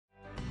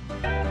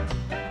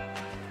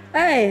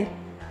ê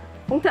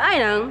không thấy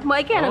nè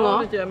mấy cái nào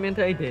ngó chị miền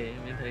thấy thế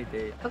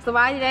thật sự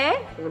bài gì đấy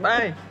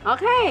bài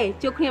ok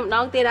chụp hình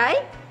đón tiền đấy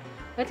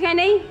rồi thế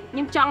này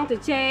nhưng trong từ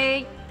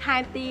chơi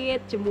hai tiết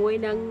chỉ mùi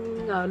nâng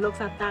lục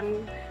xà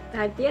tăng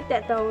hai tiết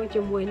để tôi chỉ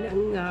mùi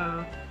nâng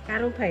cá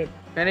rong phèn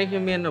cái này khi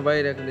miền ở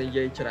đây là cái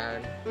dây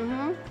tràn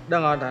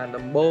đang ở là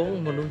đầm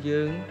bốn một núi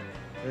dương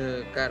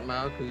cạn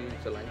máuคือ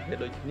สลายเพชร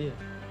โดยที่นี่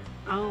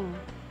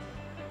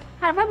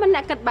hai phát mình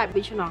đã cật bài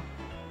bị cho nó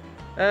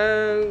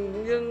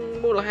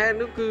nhưng một là hai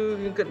nước cứ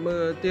cận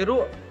mờ tia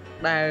ruộng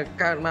đài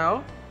cạn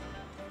máu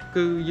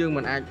cứ dương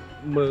mình ai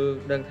mờ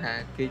đằng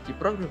thả kỳ chỉ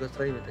prok được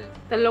cái vậy thế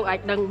แต่ลูกអាច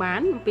ដឹងបា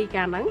នអំពី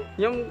ការហ្នឹង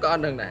ខ្ញុំក៏អ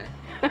ត់ដឹងដែរ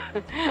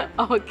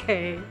អូខេ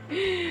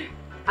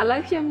ឥឡូវ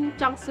ខ្ញុំ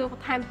ចង់សួរប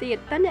ន្ថែមទៀត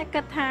តើអ្នក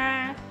គិតថា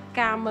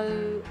ការមើល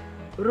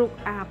រូប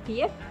អាពា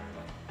ហ៍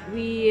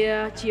វា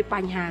ជាប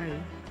ញ្ហា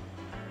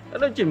ឬ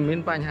ដូចជាមាន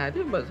បញ្ហា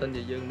ទេបើសិន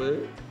ជាយើងមើល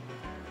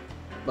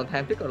បន្ថែ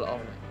មទៀតក៏ល្អ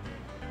ដែរ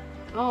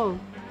អូ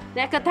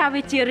អ្នកគិតថា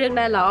វាជារឿង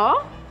ដែលល្អ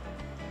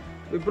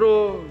ពីព្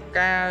រោះ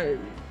ការ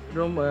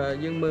រំ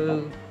យើងមើល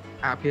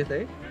អាពាហ៍ទេ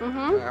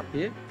អា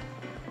ពាហ៍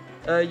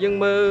យើង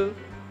មើល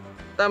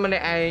តែម្នា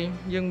ក់ឯង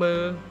យើងមើ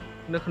ល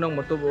នៅក្នុងប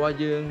ន្ទប់របស់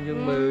យើង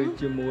មើល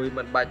ជាមួយ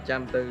មិនបាច់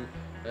ចាំទៅ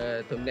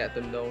ទំនាក់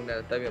ទំនងដែល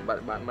ទៅវាបា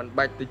ត់មិន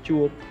បាច់ទៅ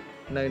ជួប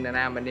នៅអ្នក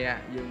ណាម្នាក់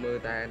យើងមើល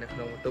តែនៅក្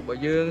នុងបន្ទប់របស់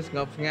យើងស្ង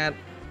ប់ស្ងាត់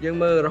យើង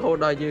មើលរហូត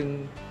ដល់យើង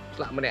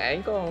ស្លាប់ម្នាក់ឯង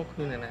ក៏គ្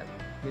មានអ្នកណា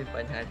មានប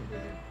ញ្ហាជាមួយ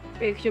យើង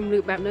ពេលខ្ញុំលើ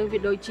កបែបហ្នឹងវា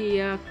ដូចជា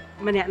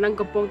ម្នាក់ហ្នឹង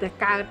កំពុងតែ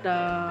កើត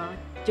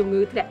ជំ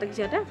ងឺធ្លាក់ទឹក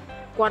ចិត្តណា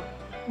គាត់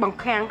បង្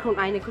ខាំងខ្លួន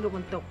ឯងនៅក្នុងប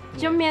ន្ទប់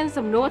ខ្ញុំមាន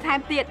សំណួរថែម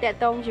ទៀតតាក់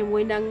ទងជាមួ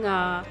យនឹង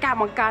ការ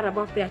បង្កើតរប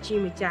ស់ព្រះជា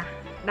ម្ចាស់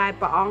ដែល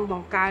ព្រះអង្គប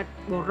ង្កើត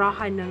បុរស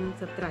ហើយនិង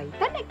ស្ត្រី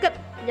តែអ្នកគិត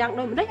យ៉ាង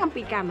ដូចម្ដេចអំ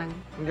ពីការហ្នឹង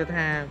ខ្ញុំគិត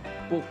ថា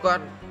ពួកគា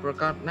ត់ប្រ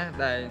កាសណាស់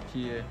ដែល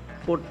ជា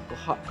ពុតកុ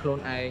ហកខ្លួន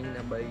ឯង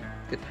ដើម្បី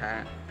គិតថា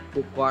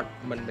ពួកគាត់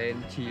មិនមែន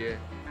ជា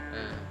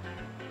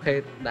ភេ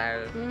ទដែល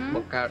ប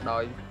ង្កើតដោ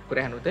យព្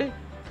រះនោះទេ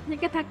ខ្ញុំ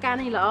គិតថាការ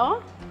នេះល្អ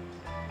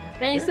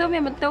ព្រះយេស៊ូវមា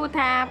នបន្ទូល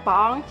ថាព្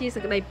រះអង្គជាសេ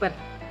ចក្តីពិត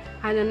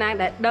ហើយនរណា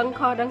ដែលដឹង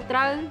ខុសដឹងត្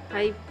រូវ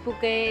ហើយពួក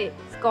គេ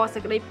ស្គាល់សេ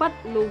ចក្តីពិត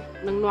នោះ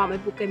នឹងនាំឲ្យ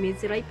ពួកគេមាន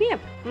សេរីភាព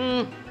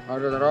អ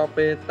ត់រក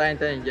ពេលតែង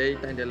តែនិយាយ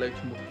តែងតែលើក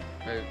ឈ្មោះ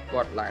ហើយ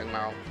គាត់ឡើងម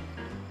ក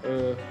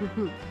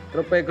គ្រ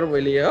ប់ពេលគ្រប់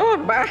វេលាអូ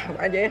បា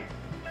អញទេ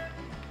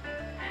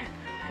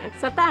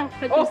សតាំង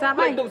ភ្លេចទូរស័ព្ទ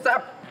ហើយទូរស័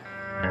ព្ទ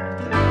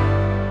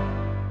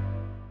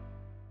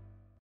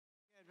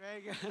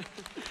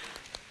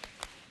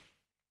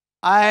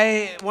I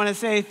want to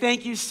say thank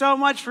you so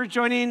much for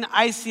joining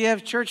ICF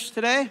Church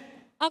today.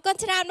 អរគុណ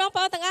ច្រើនបង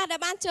ប្អូនទាំងអស់ដែល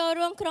បានចូល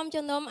រួមក្រុម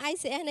ជំនុំ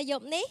ICF នៅយ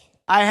ប់នេះ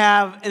I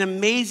have an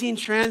amazing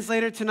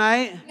translator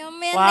tonight.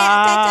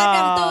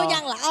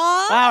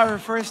 Wow, her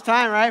first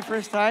time, right?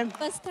 First time?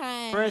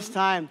 First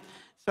time.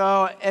 So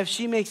if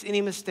she makes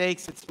any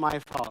mistakes, it's my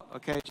fault,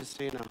 okay? Just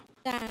so you know.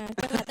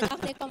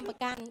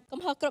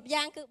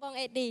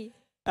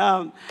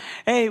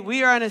 Hey,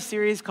 we are on a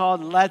series called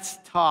Let's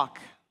Talk.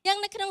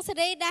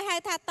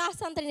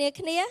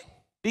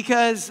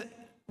 Because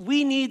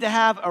we need to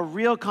have a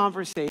real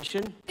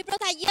conversation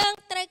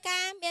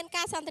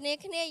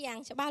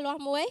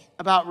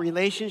about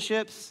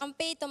relationships,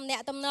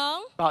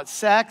 about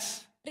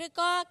sex,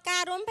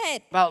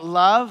 about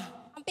love,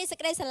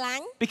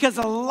 because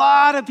a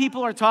lot of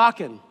people are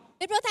talking.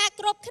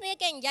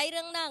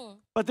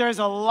 But there's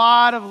a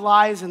lot of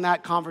lies in that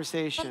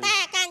conversation.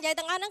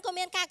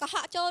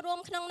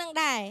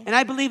 And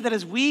I believe that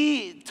as we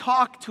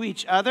talk to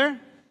each other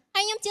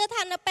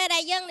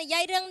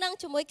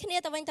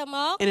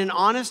in an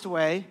honest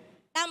way,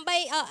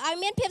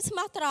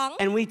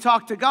 and we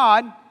talk to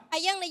God,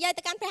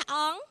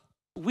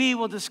 we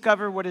will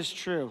discover what is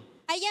true.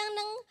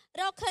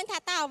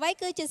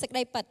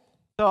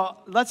 So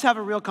let's have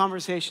a real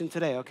conversation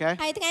today, okay?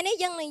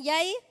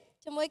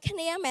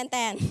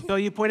 So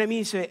you point at me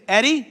and say,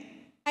 Eddie?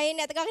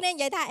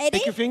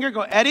 Take your finger,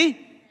 go, Eddie?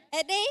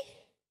 Eddie?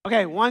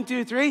 Okay, 1,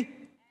 2, 3.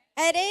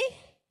 Eddie?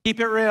 Keep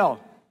it real.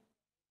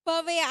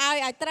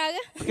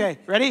 Okay,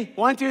 ready?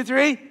 1, 2,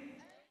 3.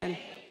 And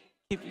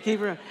keep it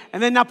real.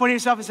 And then now point at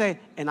yourself and say,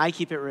 and I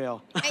keep it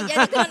real.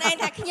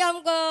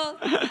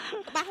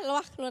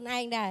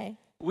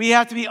 We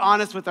have to be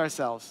honest with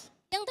ourselves.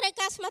 So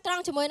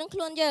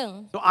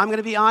I'm going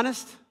to be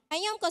honest.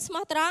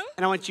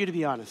 And I want you to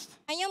be honest.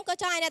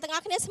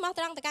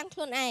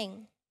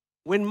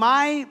 When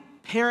my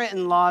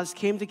parent-in-laws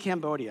came to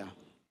Cambodia,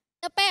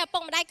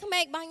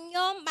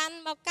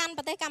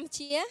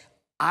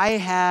 I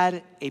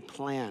had a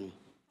plan.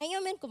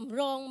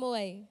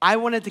 I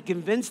wanted to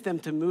convince them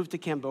to move to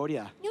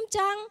Cambodia.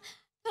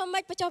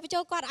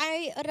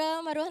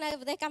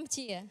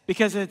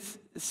 Because it's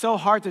so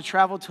hard to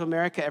travel to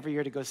America every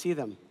year to go see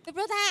them.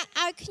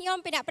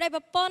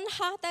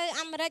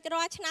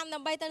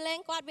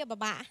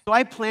 So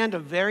I planned a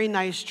very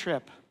nice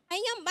trip.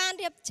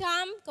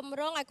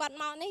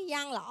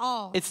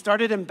 It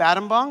started in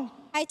Battambang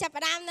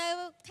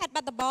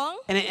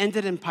and it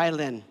ended in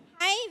Pailin.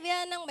 ហើយវា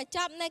នឹងបញ្ច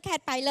ប់នៅខេ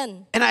ត្តប៉ៃលិន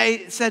And I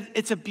said,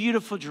 it's a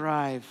beautiful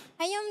drive.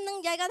 ហើយខ្ញុំនឹង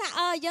និយាយគាត់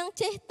ថាយើង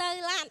ជិះទៅ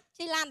ឡា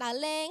នដើរ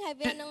លេងហើយ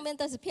វានឹងមាន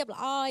ទស្សនភាពល្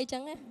អអីចឹ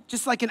ង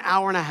Just like an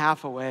hour and a half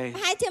away.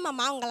 ហើយជា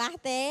1ម៉ោងកន្លះ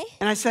ទេ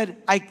And I said,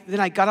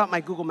 then I got out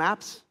my Google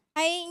Maps.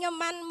 ហើយខ្ញុំ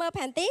បានមើល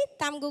ផែនទី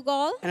តាម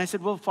Google And I said,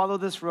 we'll follow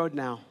this road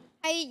now.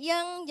 ហើយយើ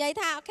ងនិយាយ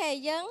ថាអូខេ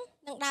យើង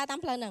នឹងដើរតាម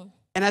ផ្លូវហ្នឹង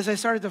And as I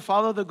started to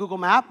follow the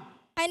Google Map,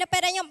 ហើយនៅពេ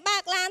លដែលខ្ញុំបើ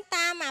កឡាន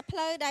តាមអាផ្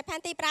លូវដែលផែន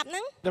ទីប្រាប់ហ្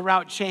នឹង the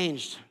route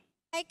changed.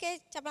 ហើយគេ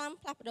ចាប់បាន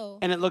ផ្លាស់ប្ដូរ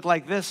And it looked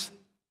like this.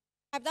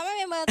 ហើយដល់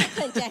វាមើលទៅ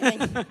ឃើញចេះវិញ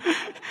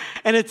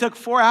And it took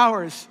 4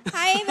 hours.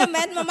 ហើយមិន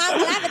មែន1ម៉ោង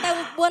កន្លះវាទៅ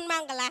4ម៉ោ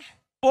ងកន្លះ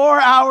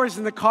 4 hours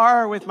in the car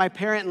with my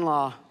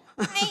parent-in-law.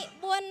 ហើយ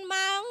4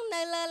ម៉ោង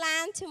នៅលើឡា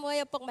នជាមួយ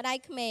ឪពុកម្ដាយ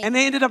ក្មេង And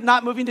they ended up not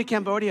moving to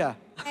Cambodia.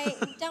 ហើយ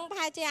អញ្ចឹងប្រ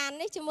ហែលជាអា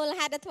នេះជាមូល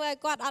ហេតុដែលធ្វើឲ្យ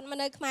គាត់អត់មក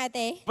នៅខ្មែរ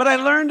ទេ But I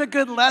learned a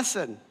good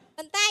lesson.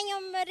 ប៉ុន្តែខ្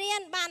ញុំរៀ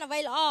នបានអ្វី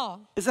ល្អ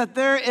Is that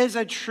there is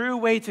a true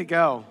way to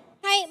go.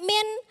 ហើយ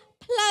មាន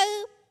ផ្លូវ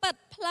ពិត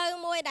ផ្លូវ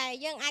មួយដែល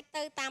យើងអាច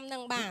ទៅតាមនឹ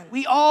ងបាន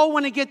We all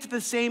want to get to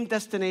the same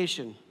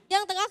destination. យើ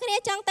ងទាំងអស់គ្នា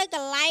ចង់ទៅក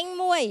ន្លែង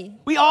មួយ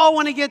We all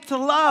want to get to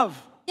love.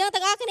 យើង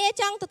ទាំងអស់គ្នា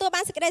ចង់ទទួល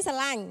បានសេចក្តីស្រ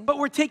ឡាញ់ But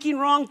we're taking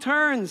wrong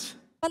turns.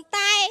 ប៉ុន្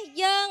តែ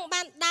យើង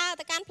បានដើរ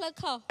ទៅកាន់ផ្លូវ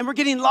ខុស And we're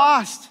getting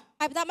lost.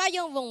 ហើយបន្ទាប់មក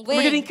យើងវង្វេ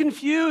We're ង getting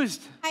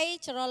confused. ហើយ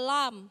ច្រ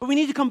ឡំ But we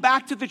need to come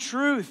back to the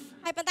truth.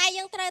 ហើយប៉ុន្តែ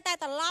យើងត្រូវតែ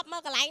ត្រឡប់ម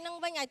កកន្លែងហ្នឹង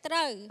វិញឲ្យត្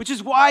រូវ Which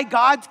is why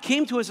God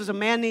came to us as a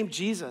man named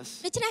Jesus.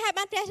 ដូច្នេះហើយ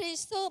បានព្រះយេ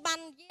ស៊ូវបាន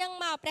យាង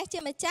មកព្រះជា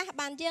ម្ចាស់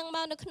បានយាងម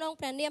កនៅក្នុង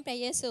ព្រះនាមព្រះ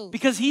យេស៊ូវ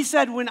Because he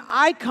said, when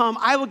I come,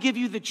 I will give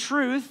you the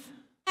truth.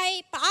 ហើយ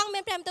ព្រះអង្គមា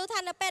នព្រះបន្ទូលថា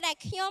នៅពេលដែល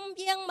ខ្ញុំ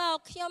យាងមក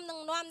ខ្ញុំនឹង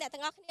នាំអ្នក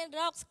ទាំងអស់គ្នា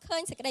រកឃើ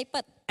ញសេចក្តី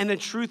ពិត And the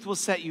truth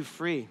will set you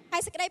free. ហើ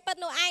យសេចក្តីពិត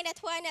នោះឯងដែល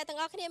ធ្វើឲ្យអ្នកទាំង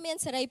អស់គ្នាមាន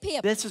សេរីភាព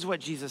This is what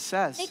Jesus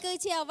says. នេះគឺ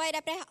ជាអ្វី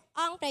ដែលព្រះ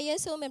អង្គព្រះយេ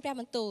ស៊ូវមានព្រះ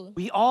បន្ទូល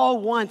We all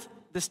want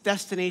this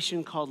destination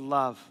called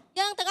love.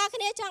 យើងទាំងអស់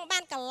គ្នាចង់បា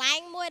នកន្លែង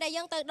មួយដែល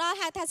យើងទៅដល់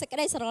ហៅថាសេចក្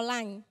តីស្រ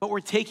ឡាញ់ But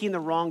we're taking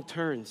the wrong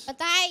turns. ប៉ុ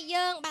ន្តែ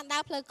យើងបានដើ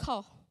រផ្លូវខុ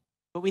ស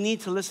But we need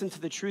to listen to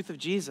the truth of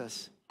Jesus.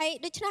 ហើយ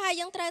ដូច្នេះហើយ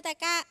យើងត្រូវតែ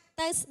ការ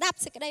ទៅស្ដាប់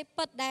សេចក្តី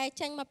ពិតដែល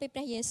ចេញមកពីព្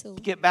រះយេស៊ូវ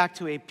Get back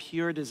to a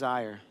pure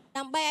desire.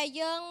 ដើម្បីឲ្យ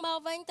យើងមក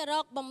វិញទៅរ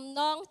កបំ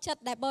ណងចិត្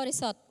តដែលបរិ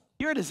សុទ្ធ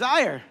Pure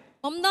desire?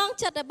 បំណង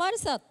ចិត្តដែលបរិ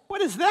សុទ្ធ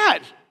What is that?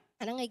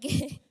 អាហ្នឹងអីគេ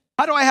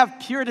How do I have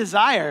pure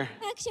desire?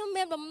 តែខ្ញុំ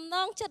មានបំណ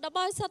ងចិត្តដែល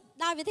បរិសុទ្ធ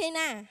ដោយវិធី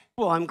ណា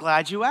Well, I'm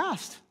glad you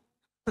asked.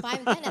 បាយ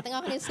មិនតែអ្នកទាំងអ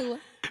ស់គ្នាសួរ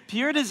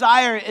Pure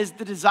desire is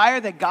the desire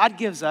that God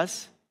gives us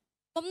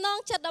បំណង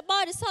ចិត្តដែលប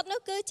រិសុទ្ធនោះ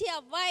គឺជា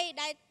អ្វី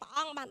ដែលព្រះ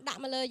អង្គបានដាក់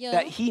មកលើយើង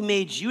that he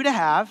made you to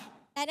have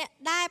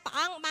ដែលព្រះ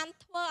អង្គបាន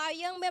ធ្វើឲ្យ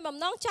យើងមានបំ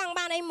ណងចង់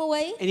បានអីមួ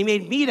យ and he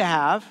made me to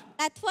have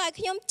ដែលធ្វើឲ្យ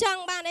ខ្ញុំចង់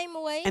បានអី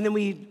មួយ and then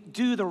we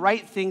do the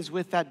right things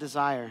with that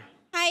desire.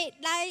 ហើយ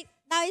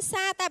ដោយ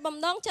សារតែបំ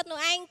ណងចិត្តនោះ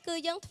ឯងគឺ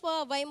យើងធ្វើ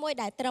អ្វីមួយ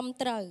ដែលត្រឹម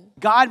ត្រូវ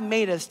God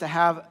made us to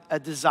have a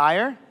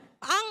desire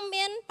ព្រះអង្គ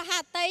មានបហ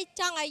ត្ថី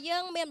ចង់ឲ្យយើ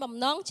ងមានបំ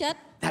ណងចិត្ត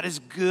that is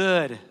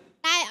good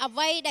តែអ្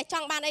វីដែលច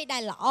ង់បានអីដែ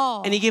លល្អ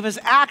and he gave us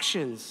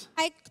actions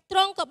ហើយទ្រ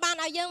ង់ក៏បាន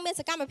ឲ្យយើងមាន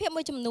សកម្មភាព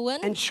មួយចំនួន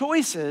and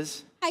choices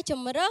ហើយ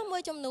ជំរើសមួ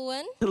យចំនួ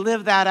ន to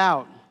live that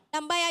out.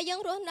 ដើម្បីឲ្យយើង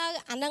រស់នៅ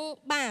អានឹង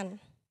បាន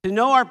To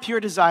know our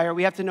pure desire,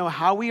 we have to know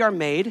how we are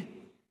made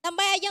ដើម្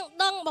បីឲ្យយើង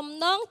ដឹងបំ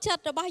ណងចិត្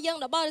តរបស់យើង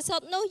ដ៏បរិសុ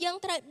ទ្ធនោះយើង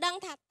ត្រូវដឹង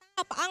ថា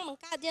តើព្រះអង្គប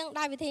ង្កើតយើង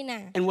ដោយវិធីណា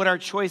and what our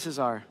choices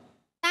are.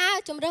 តើ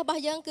ជំរើសរប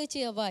ស់យើងគឺ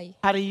ជាអ្វី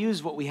How to use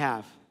what we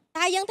have.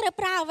 តើយើងត្រូវ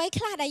ប្រើអ្វី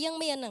ខ្លះដែលយើង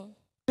មានហ្នឹង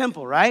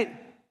Simple, right?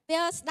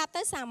 វាស្ដាប់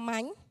ទៅសាម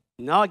ញ្ញ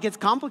No, it gets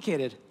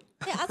complicated.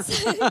 វាអត់ស្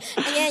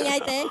អីញ៉ៃ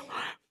ទេ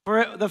For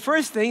the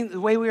first thing,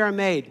 the way we are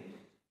made.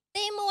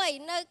 ទី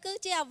1នៅគឺ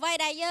ជាអ្វី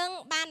ដែលយើង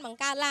បានបង្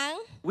កើតឡើង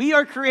We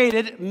are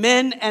created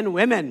men and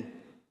women.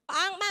 ព្រះ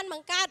អង្គបានប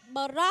ង្កើត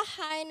បុរស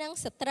ហើយនិង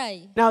ស្ត្រី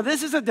Now, this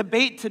is a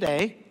debate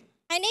today,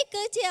 ហើយនេះ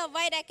គឺជាអ្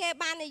វីដែលគេ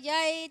បាននិ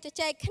យាយជ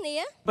ជែកគ្នា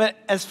but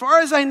as far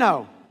as I know,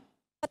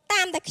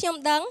 តាមតែខ្ញុំ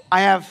ដឹង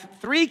I have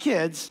 3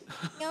 kids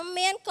ខ្ញុំ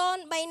មានកូន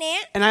3នា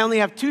ក់ and I only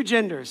have 2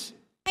 genders.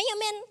 ហើយខ្ញុំ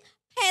មាន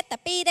ភេទតែ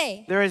2ទេ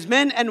There is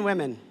men and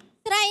women,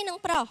 ស្រីនិង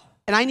ប្រុស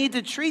and I need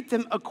to treat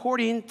them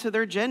according to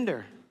their gender.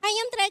 ហើយខ្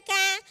ញុំត្រូវ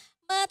ការ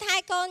មើលថែ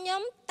កូនខ្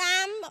ញុំតា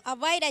មអ្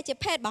វីដែលជា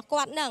ភេទរបស់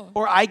គាត់នឹង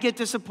Or I get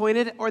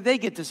disappointed or they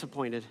get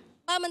disappointed.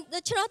 បើមិន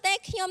ដូច្នោះទេ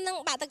ខ្ញុំនឹង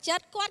បាក់ទឹកចិ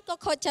ត្តគាត់ក៏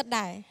ខូចចិត្ត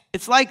ដែរ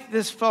It's like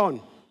this phone.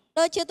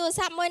 ដូចជាទូរ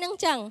ស័ព្ទមួយនឹង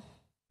ចឹង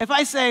If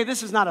I say this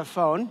is not a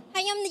phone,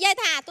 ហើយខ្ញុំនិយាយ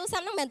ថាទូរស័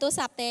ព្ទហ្នឹងមិនមែនទូរ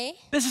ស័ព្ទទេ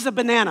this is a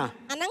banana.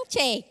 អាហ្នឹង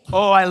ចេក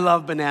Oh, I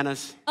love bananas.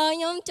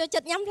 ខ្ញុំចូលចិ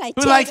ត្តញ៉ាំផ្លែចេក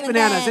Who likes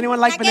bananas?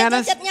 Anyone like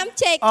bananas? ចូលចិត្តញ៉ាំ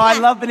ចេក Oh, I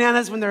love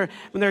bananas when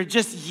they're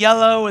just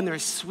yellow and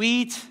they're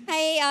sweet.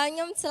 ហើយខ្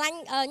ញុំស្រឡាញ់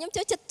ខ្ញុំ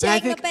ចូលចិត្តចេ And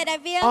ក I នៅ think, ពេលដែល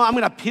វា oh, I'm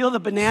going to peel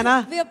the banana.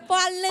 វាព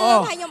ណ៌លឿង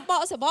ហើយខ្ញុំប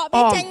កសបក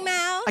វាចេញម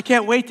ក I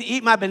can't wait to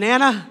eat my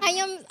banana. ហើយខ្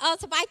ញុំ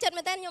សប្បាយចិត្ត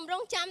មែនតើខ្ញុំរ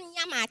ងចាំ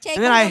ញ៉ាំអាចេក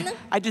And ហ្នឹង then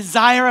I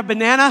desire a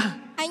banana.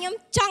 ហើយខ្ញុំ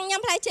ចង់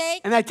ញ៉ាំផ្លែចេក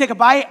And I take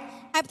a bite.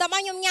 ហើយបន្ទាប់ម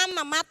កខ្ញុំញ៉ាំ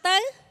មួយម៉ាត់ទៅ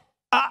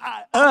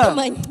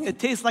It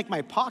tastes like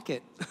my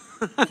pocket.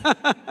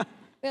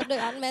 វាដូច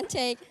អត់មែន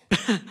ចេក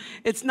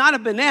It's not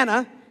a banana.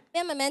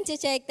 វាមិនមែនជា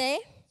ចេកទេ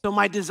So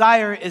my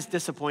desire is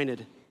disappointed.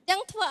 អញ្ចឹ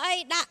ងធ្វើឲ្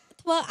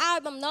យ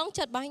បំណង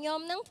ចិត្តរបស់ខ្ញុំ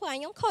នឹងធ្វើឲ្យ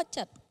ខ្ញុំខូច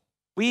ចិត្ត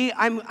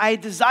I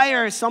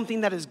desire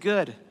something that is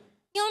good.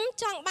 ខ្ញុំ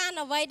ចង់បាន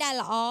អ្វីដែល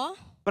ល្អ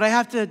But I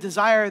have to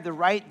desire the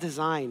right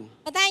design.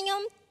 ប៉ុន្តែខ្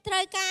ញុំត្រូ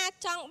វការ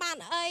ចង់បាន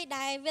អី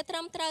ដែលវាត្រឹ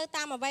មត្រូវ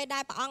តាមអ្វីដែ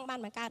លព្រះអង្គបាន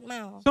បង្កើតម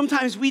ក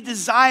Sometimes we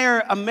desire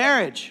a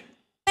marriage.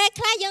 ពេល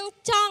ខ្លះយើង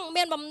ចង់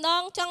មានបំណ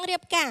ងចង់រៀ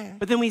បការ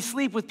But then we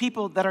sleep with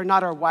people that are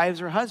not our wives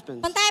or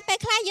husbands. ប៉ុន្តែពេល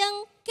ខ្លះយើង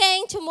គេង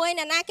ជាមួយ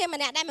អ្នកណាគេម្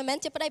នាក់ដែលមិនមែន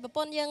ជាប្តីប្រព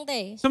ន្ធយើងទេ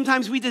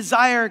Sometimes we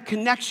desire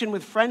connection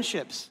with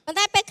friendships. ប៉ុន្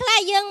តែពេលខ្លះ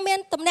យើងមាន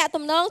ទំនាក់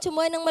ទំនងជា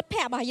មួយនឹងមិត្ត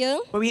ភ័ក្តិរបស់យើង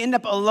But we end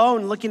up alone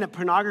looking at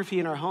pornography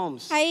in our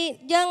homes. ហើយ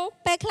យើង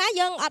ពេលខ្លះ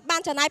យើងអត់បា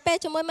នចំណាយពេល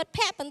ជាមួយមិត្ត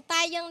ភ័ក្តិប៉ុន្តែ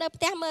យើងនៅ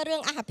ផ្ទះមើលរឿ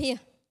ងអាសភាស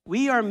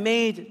We are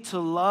made to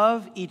love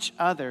each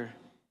other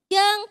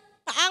យើង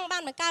ព្រះអង្គបា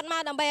នបង្កើតម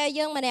កដើម្បីឲ្យ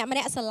យើងម្នា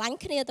ក់ស្រឡាញ់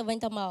គ្នាទៅវិញ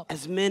ទៅមក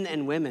as men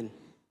and women.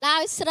 ដោ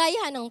យស្រី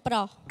ហើយនិងប្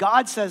រុស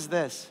God says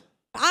this.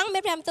 ព្រះអង្គមា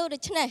នព្រះបន្ទូលដូ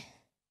ចនេះ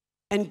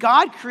And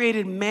God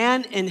created man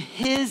in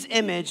his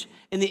image.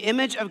 In the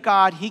image of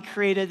God, he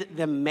created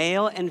the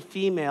male and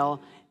female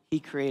he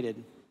created.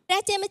 ព្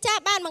រះជាម្ចាស់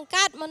បានបង្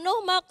កើតមនុស្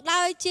សមក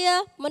ដោយជា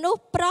មនុស្ស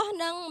ប្រុស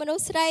និងមនុស្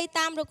សស្រី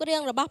តាមរូបរា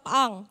ងរបស់ព្រះ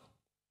អង្គ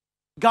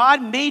God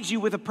made you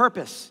with a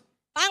purpose.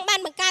 ព្រះអង្គបាន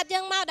បង្កើតយើ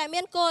ងមកដោយ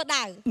មានគោល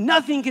ដៅ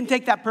Nothing can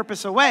take that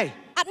purpose away.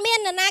 អត់មាន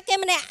នរណាគេ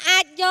ម្នាក់អា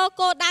ចយក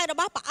គោលដៅរ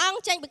បស់ព្រះអង្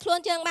គចេញពីខ្លួន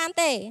យើងបាន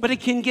ទេ But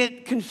it can get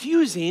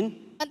confusing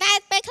ប៉ុន្តែ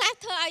ពេលខ្លះ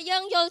ធ្វើឲ្យយើ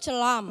ងយល់ច្រ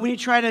ឡំ when you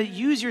try to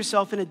use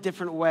yourself in a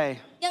different way.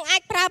 យើងអា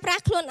ចប្រើប្រា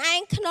ស់ខ្លួនឯ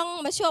ងក្នុង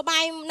មធ្យោបា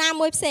យណា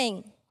មួយផ្សេង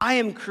I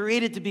am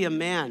created to be a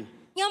man.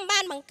 ខ្ញុំបា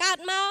នបង្កើត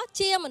មក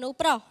ជាមនុស្ស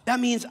ប្រុស That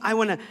means I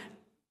want to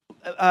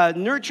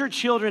nurture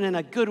children in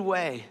a good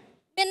way.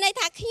 មានន័យ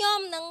ថាខ្ញុំ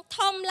នឹង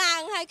ធំឡើ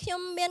ងហើយខ្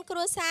ញុំមានគ្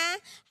រួសារ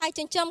ហើយ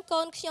ចិញ្ចឹម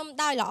កូនខ្ញុំ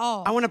ដោយល្អ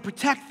I want to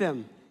protect them.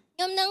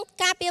 ខ្ញុំនឹង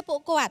ការពារពួក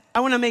គាត់ I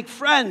want to make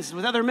friends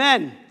with other men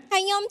ហើ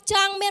យខ្ញុំច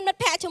ង់មានមិត្ត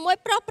ភក្តិជាមួយ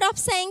ប្រុស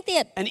ផ្សេងទៀ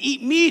ត and eat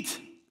meat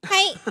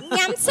ហើយ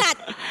ញ៉ាំសាច់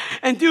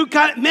and do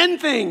kind of men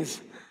things.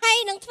 ហើយ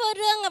នឹងធ្វើ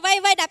រឿងអ្វី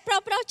ៗដែលប្រុ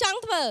សចង់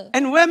ធ្វើ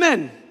And women,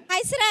 ហើ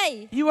យស្រី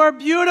you are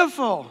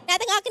beautiful. អ្នក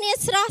ទាំងអស់គ្នា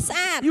ស្រស់ស្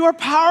អាត You are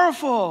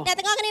powerful. អ្នក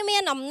ទាំងអស់គ្នាមា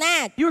នអំណា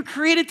ច You are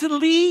created to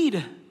lead,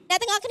 អ្នក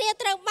ទាំងអស់គ្នា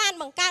ត្រូវបាន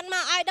បង្កើតម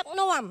កឲ្យដឹក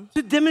នាំ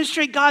to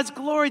demonstrate God's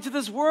glory to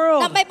this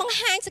world. ដើម្បីបង្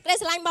ហាញសេចក្តី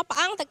ស្រឡាញ់របស់ព្រះ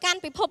អង្គទៅកាន់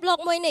ពិភពលោក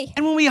មួយនេះ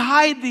And when we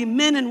hide the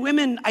men and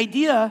women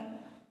idea,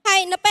 ហើ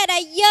យនៅពេលដែ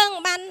លយើង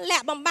បានលា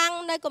ក់បំបាំង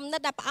នៅគំនិត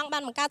ដែលព្រះអង្គបា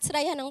នបង្កើតស្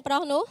រីហើយនិងប្រុ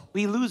សនោះ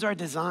we lose our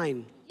design.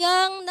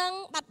 យើងនឹង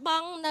បាត់ប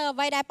ង់នៅអ្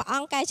វីដែលព្រះអ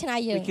ង្គកែច្នៃ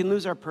យើង We can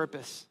lose our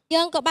purpose.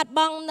 យើងក៏បាត់ប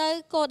ង់នៅ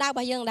គោលដៅរប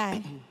ស់យើងដែរ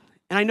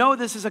And I know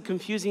this is a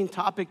confusing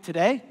topic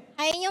today.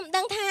 ហើយខ្ញុំ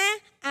ដឹងថា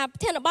ប្រ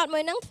ធានបទមួ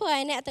យហ្នឹងធ្វើឲ្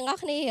យអ្នកទាំងអ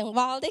ស់គ្នារៀង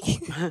វល់តិច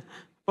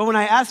But when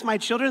I ask my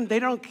children, they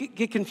don't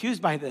get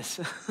confused by this.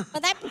 ប៉ុ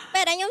ន្តែ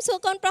ពេលដែលខ្ញុំសួរ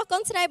កូនប្រុសកូ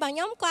នស្រីរបស់ខ្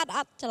ញុំគាត់អ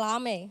ត់ច្រឡំ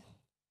ទេ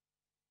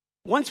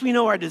Once we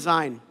know our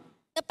design,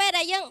 ទៅពេល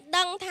ដែលយើង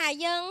ដឹងថា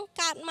យើង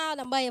កើតមក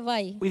ដើម្បីអ្វី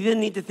we then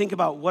need to think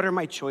about what are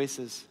my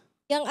choices?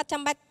 យើងអត់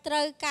ចាំបាច់ត្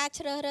រូវការ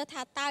ជ្រើសរើស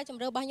ថាតើជ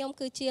ម្រើសរបស់ខ្ញុំ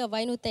គឺជាអ្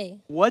វីនោះទេ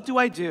What do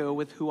I do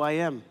with who I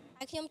am?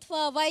 ហើយខ្ញុំធ្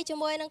វើអ្វីជា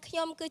មួយនឹងខ្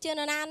ញុំគឺជាន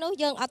រណានោះ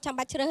យើងអត់ចាំ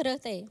បាច់ជ្រើសរើស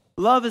ទេ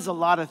Love is a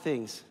lot of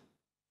things.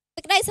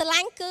 សេចក្តីស្រឡា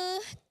ញ់គឺ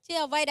ជា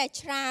អ្វីដែល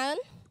ច្រើន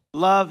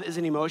Love is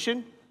an emotion.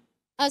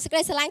 សេចក្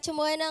តីស្រឡាញ់ជា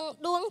មួយនឹង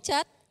ដួងចិ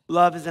ត្ត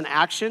Love is an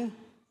action.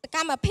 សក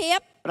ម្មភាព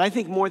But I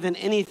think more than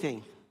anything,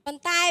 ប៉ុ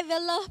ន្តែវា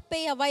លើសពី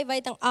អ្វី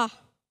ៗទាំងអស់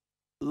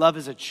love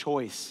is a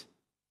choice.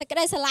 សេចក្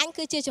តីស្រឡាញ់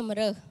គឺជាជម្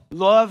រើស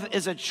Love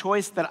is a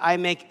choice that I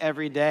make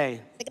every day.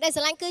 សេចក្តីស្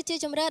រឡាញ់គឺជា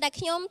ជម្រើសដែល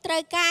ខ្ញុំត្រូ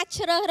វការ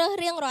ជ្រើសរើស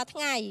រៀងរាល់ថ្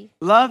ងៃ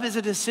Love is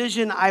a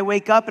decision I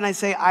wake up and I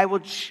say, I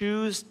will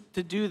choose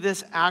to do this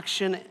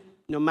action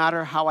no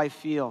matter how I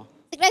feel.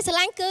 សេចក្តីស្រ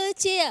ឡាញ់គឺ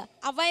ជា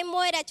អ្វី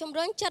មួយដែលជំ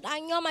រុញចិត្តឲ្យ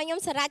ខ្ញុំ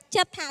សម្រេច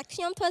ចិត្តថាខ្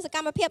ញុំធ្វើសក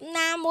ម្មភាព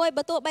ណាមួយ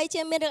បើទោះបី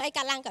ជាមានរឿងអី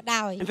កើតឡើងក៏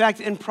ដោយ In fact,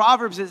 in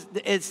Proverbs,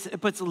 it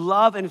puts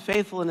love and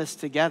faithfulness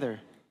together.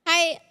 ហើ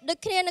យដូច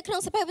គ្នានៅក្នុង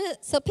សុ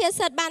ភា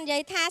សិតបាននិយា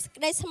យថាសេច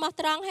ក្តីស្មោះ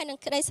ត្រង់ហើយនិង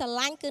ក្តីស្រ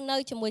ឡាញ់គឺនៅ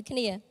ជាមួយគ្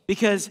នា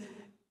Because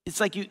it's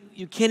like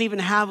you can't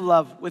even have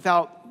love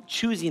without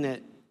choosing it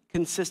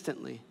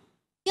consistently.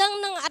 យើង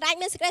នឹងអត់អាច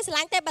មានសេចក្តីស្រ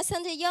ឡាញ់ទេបើសិ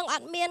នជាយើងអ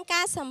ត់មាន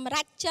ការសម្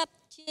រេចចិត្ត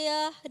ជា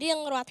រៀង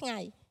រាល់ថ្ងៃ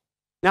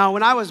Now,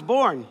 when I was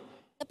born,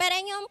 ទៅពេលដែ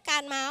លខ្ញុំកើ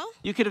តមក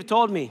you could have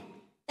told me,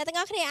 តែទាំង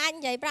អស់គ្នាអាច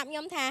និយាយប្រាប់ខ្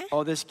ញុំថា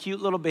oh, this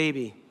cute little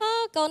baby. អូ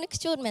កូននេះ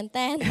ខ្ជូតមែន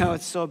តើ Oh,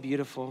 it's so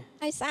beautiful.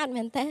 ហើយស្អាត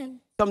មែនតើ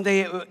Someday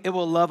it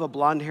will love a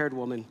blonde-haired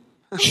woman.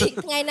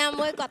 ថ្ងៃណា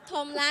មួយគាត់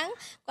ធំឡើង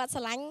គាត់ស្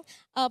រឡាញ់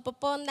ប្រ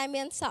ពន្ធដែល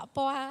មានសក់ព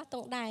ណ៌ទ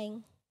ង់ដែង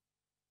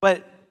But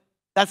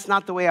that's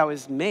not the way I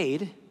was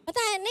made. ប៉ុន្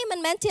តែនេះមិន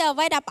មែនជាអ្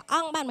វីដែលព្រះអ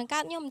ង្គបានបង្កើ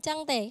តខ្ញុំអញ្ចឹង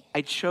ទេ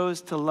I chose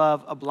to love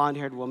a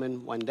blonde-haired woman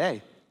one day.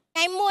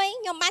 ថ្ងៃមួយ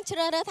ខ្ញុំបានជ្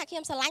រើសរើសថាខ្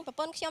ញុំស្រឡាញ់ប្រ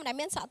ពន្ធខ្ញុំដែល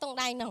មានសក់ទង់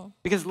ដែងនោះ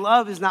Because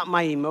love is not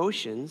my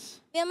emotions.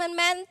 វាមិន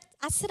មែន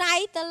អាស្រ័យ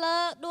ទៅលើ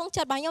ដួង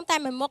ចិត្តរបស់ខ្ញុំតែ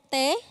មួយមុខ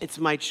ទេ It's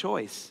my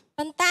choice.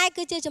 ប៉ុន្តែ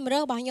គឺជាជំរើ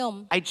សរបស់ខ្ញុំ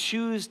I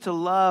choose to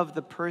love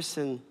the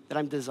person that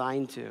I'm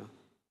designed to.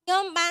 ខ្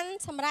ញុំបាន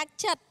សម្រេច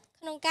ចិត្ត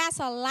ក្នុងការ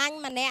ស្រឡាញ់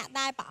ម្នាក់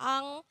ដែលព្រះអ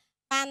ង្គ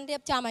បានរៀ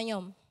បចំឲ្យខ្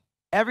ញុំ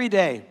Every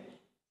day,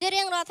 ជា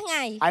រៀងរាល់ថ្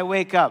ងៃ I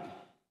wake up.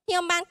 ខ្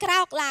ញុំបានក្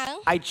រោកឡើង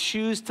I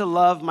choose to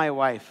love my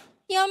wife.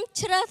 ខ្ញុំ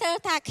ជ្រើសរើស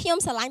ថាខ្ញុំ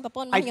ស្រឡាញ់ប្រព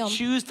ន្ធរបស់ខ្ញុំ I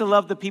choose to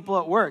love the people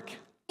at work.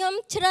 ខ្ញុំ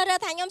ជ្រើសរើស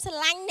ថាខ្ញុំស្រ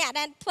ឡាញ់អ្នក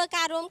ដែលធ្វើ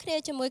ការរួមគ្នា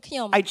ជាមួយខ្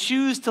ញុំ I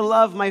choose to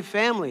love my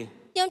family.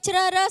 ខ្ញុំជ្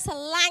រើសរើសស្រ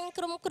ឡាញ់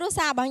ក្រុមគ្រួ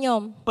សាររបស់ខ្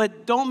ញុំ But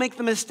don't make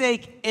the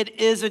mistake, it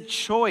is a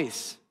choice.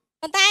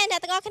 ប៉ុន្តែអ្នក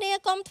ទាំងអស់គ្នា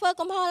កុំធ្វើ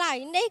កំហុសឡើយ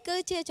នេះគឺ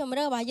ជាជម្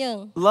រើសរបស់យើង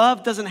Love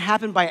doesn't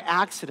happen by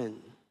accident.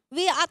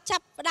 វាអត់ចា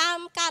ប់ផ្ដើម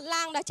កើត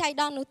ឡើងដោយចៃ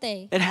ដន្យនោះទេ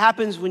It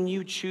happens when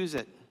you choose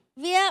it.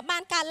 វាបា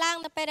នកើតឡើង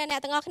នៅពេលដែលអ្ន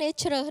កទាំងអស់គ្នា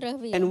ជ្រើសរើស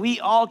វា And we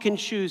all can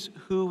choose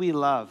who we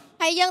love.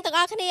 ហើយយើងទាំង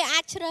អស់គ្នាអា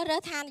ចជ្រើសរើ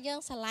សថាយើង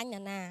ស្រឡាញ់អ្ន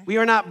កណា We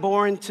are not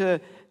born to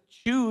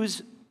choose,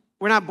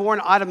 we're not born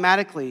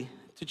automatically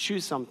to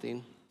choose something.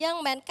 យើង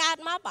មិនមែនកើត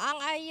មកព្រះអង្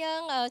គឲ្យយើ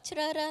ងជ្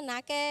រើសរើសណា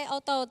គេអូ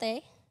តូទេ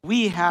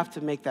We have to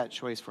make that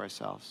choice for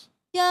ourselves.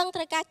 យើងត្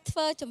រូវការធ្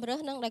វើជម្រើស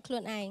នឹងដោយខ្លួ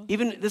នឯង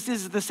Even this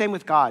is the same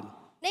with God.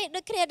 នេះ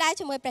ដូចគ្នាដែរ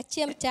ជាមួយព្រះ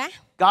ជាម្ចាស់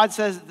God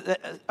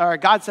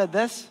said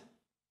this,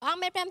 ព្រះអង្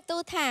គមានព្រះបន្ទូ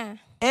លថា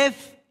if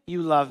you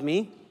love me,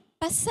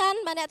 បើសិន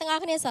បើអ្នកទាំងអ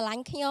ស់គ្នាស្រឡា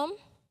ញ់ខ្ញុំ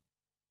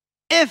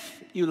if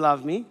you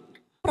love me,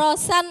 ប្រ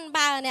សិន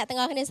បើអ្នកទាំង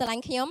អស់គ្នាស្រឡា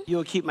ញ់ខ្ញុំ you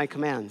will keep my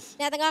commands.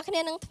 អ្នកទាំងអស់គ្នា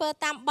នឹងធ្វើ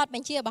តាមបទប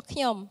ញ្ជារបស់ខ្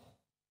ញុំ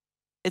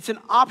It's an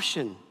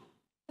option,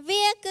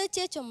 វាគឺ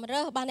ជាជម្រើ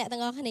សរបស់អ្នកទាំ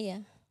ងអស់គ្នា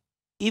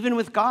even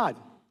with God.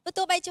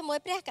 ទោះបីជាមួយ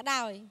ព្រះក៏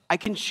ដោយ I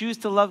can choose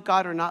to love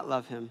God or not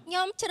love him. ខ្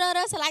ញុំជ្រើស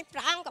រើសស្រឡាញ់ព្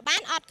រះអង្គក៏បា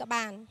នអត់ក៏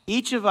បាន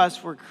Each of us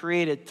were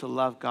created to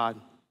love God,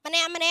 ម្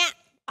នាក់ម្នាក់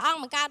ព្រះអង្គ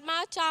បង្កើតម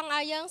កចង់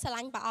ឲ្យយើងស្រ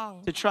ឡាញ់ព្រះអង្គ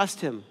to trust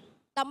him,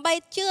 ដើម្បី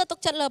ជឿទុក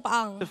ចិត្តលើព្រះ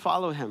អង្គ to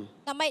follow him.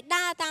 ដើម្បី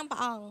ដើរតាមព្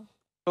រះអង្គ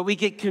But we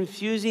get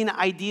confusing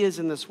ideas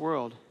in this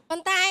world ប៉ុ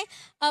ន្តែ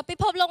ពិ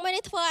ភពលោកមួយ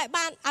នេះធ្វើ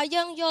ឲ្យ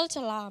យើងយល់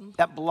ច្រឡំ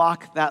that block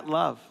that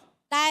love.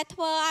 ដែលធ្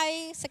វើឲ្យ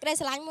សេចក្តី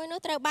ស្រឡាញ់មួយនោះ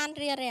ត្រូវបាន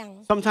រារាំង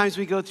Sometimes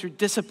we go through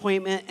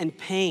disappointment and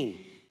pain.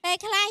 ពេល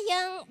ខ្លះ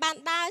យើងបាន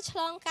ដើរឆ្ល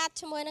ងកាត់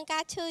ជាមួយនឹងកា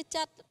រឈឺ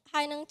ចិត្ត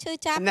ហើយនឹងឈឺ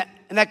ចាប់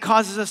And that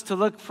causes us to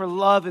look for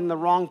love in the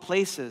wrong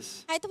places.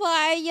 ហើយធ្វើ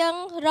ឲ្យយើង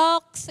រ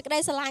កសេចក្តី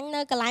ស្រឡាញ់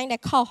នៅកន្លែងដែ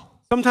លខុស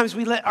Sometimes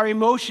we let our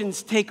emotions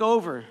take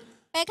over.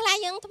 ពេលខ្លះ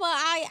យើងធ្វើ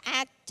ឲ្យ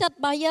អាចចិត្តរ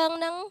បស់យើង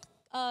នឹង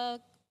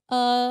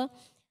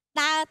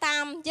ដើរតា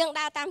ម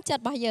ចិត្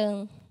តរបស់យើង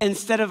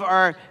Instead of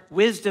our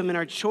wisdom and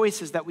our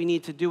choices that we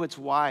need to do what's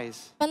wise.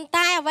 ប៉ុន្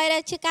តែអ្វីដែ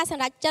លជាការស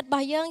ម្រេចចិត្តរប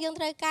ស់យើងយើង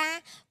ត្រូវការ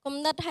គំ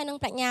និតហើយនឹង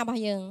ប្រាជ្ញារប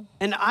ស់យើង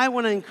And I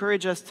want to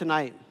encourage us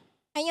tonight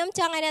ហើយខ្ញុំច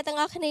ង់ឲ្យអ្នកទាំង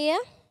អស់គ្នា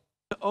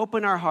to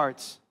open our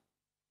hearts,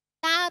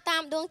 ដើរតា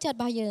មដួងចិត្តរ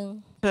បស់យើង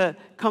to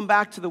come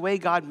back to the way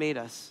God made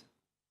us,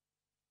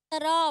 ទៅ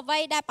រកអ្វី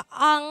ដែលព្រះ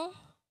អង្គ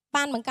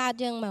បានបង្កើត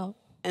យើងមក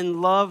and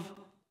love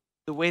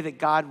the way that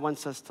God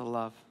wants us to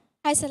love.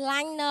 ហើយស្រឡា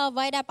ញ់នៅអ្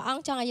វីដែលព្រះអ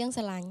ង្គចង់ឲ្យយើង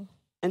ស្រឡាញ់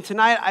And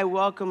tonight I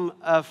welcome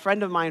a friend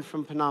of mine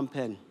from Phnom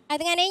Penh. ហើយ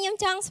ថ្ងៃនេះខ្ញុំ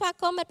ចង់ស្វា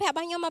គមន៍មិត្តភក្តិរប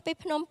ស់ខ្ញុំមកពី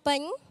ភ្នំពេ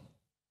ញ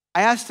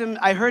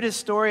I heard his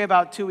story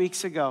about 2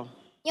 weeks ago.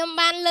 ខ្ញុំ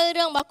បានឮ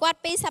រឿងរបស់គាត់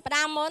ពីសប្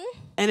តាហ៍មុន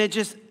And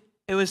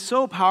it was so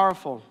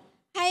powerful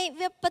ហើយ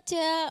វាពិត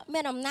ជា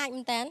មានអំណាច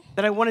មែនតើ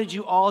that I wanted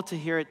you all to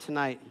hear it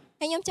tonight.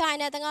 ហើយខ្ញុំចង់ឲ្យ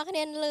អ្នកទាំងអស់គ្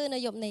នាឮនៅ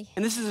យប់នេះ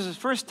And this is his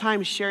first time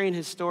sharing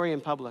his story in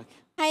public.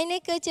 ហើយនេះ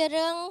គឺជា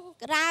រឿង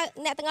រ៉ាវ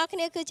អ្នកទាំងអស់គ្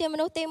នាគឺជាម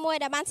នុស្សទី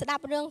1ដែលបានស្ដា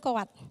ប់រឿង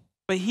គាត់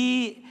But he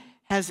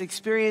has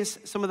experienced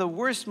some of the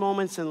worst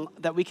moments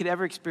that we could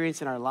ever experience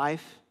in our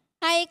life.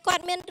 ហើយគា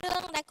ត់មានរឿ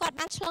ងដែលគាត់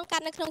បានឆ្លងកា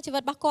ត់នៅក្នុងជីវិ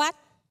តរបស់គាត់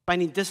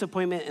Finding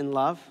disappointment in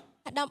love.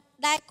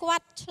 ដែលគា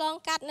ត់ឆ្លង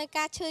កាត់នៅ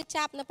ការឈឺ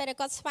ចាប់នៅពេលដែល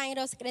គាត់ស្វែង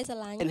រកសេចក្តីស្រ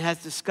ឡាញ់ And has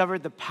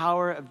discovered the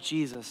power of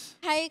Jesus.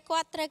 ហើយគា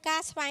ត់ត្រូវការ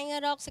ស្វែង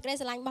រកសេចក្តី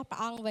ស្រឡាញ់របស់ព្រះ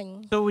អង្គវិញ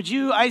So would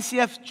you,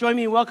 ICF, join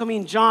me in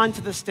welcoming John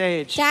to the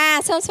stage? ចា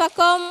សូមស្វា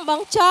គមន៍ប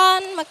ងចន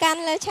មកកាន់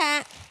លើឆាក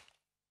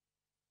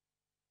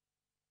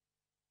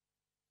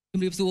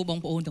ជំរាបសួរបង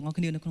ប្អូនទាំងអស់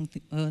គ្នានៅក្នុង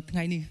ថ្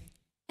ងៃនេះ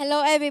Hello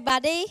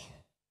everybody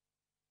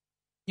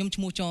ខ្ញុំ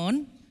ឈ្មោះចន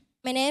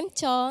My name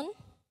John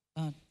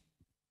បាទ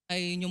ហើ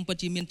យខ្ញុំពិត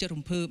ជាមានចិត្ត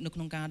រំភើបនៅក្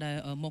នុងការដែល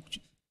មក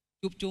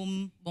ជួបជុំ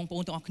បងប្អូ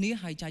នទាំងអស់គ្នា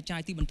ហើយចែកចា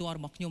យទីបន្ទាល់រ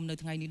បស់ខ្ញុំនៅ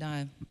ថ្ងៃនេះដែ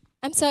រ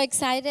I'm so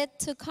excited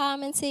to come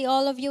and see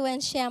all of you and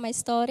share my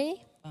story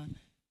បាទ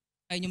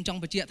ហើយខ្ញុំចង់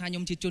បញ្ជាក់ថាខ្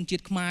ញុំជាជនជា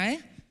តិខ្មែរ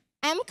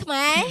I'm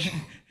Khmer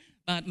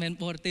បាទមិន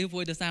បរទេសព្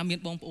រោះដោយសារមាន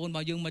បងប្អូនរប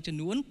ស់យើងមួយចំ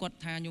នួនគាត់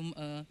ថាខ្ញុំ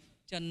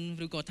ចិន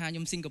ឬក៏ថាខ្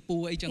ញុំសិង្ហបុ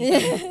រីអីចឹង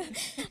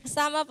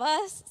Some of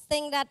us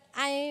think that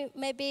I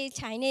may be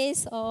Chinese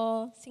or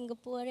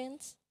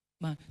Singaporeans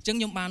បាទអញ្ចឹង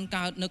ខ្ញុំបាន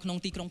កើតនៅក្នុង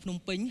ទីក្រុងភ្នំ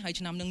ពេញហើយ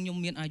ឆ្នាំហ្នឹងខ្ញុំ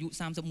មានអាយុ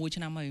31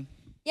ឆ្នាំហើយ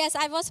Yes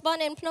I was born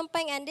in Phnom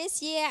Penh and this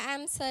year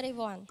I'm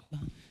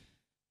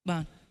 31 បា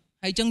ទ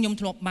ហើយអញ្ចឹងខ្ញុំ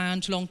ធ្លាប់បាន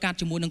ឆ្លងកាត់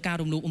ជាមួយនឹងការ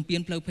រំលោភបំពា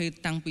នផ្លូវភេទ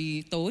តាំងពី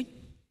តូច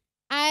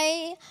I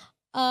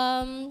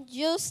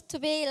used to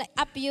be like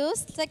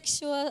abused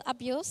sexual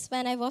abuse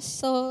when I was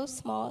so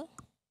small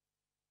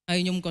ហើយ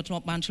ខ្ញុំក៏ធ្លា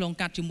ប់បានឆ្លង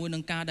កាត់ជាមួយនឹ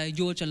ងការដែល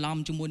យល់ច្រឡំ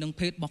ជាមួយនឹង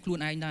ភេទរបស់ខ្លួន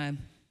ឯងដែរ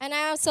And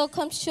I also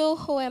confused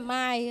who am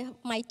I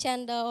my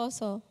gender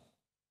also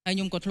ហើយ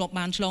ខ្ញុំក៏ធ្លាប់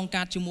បានឆ្លង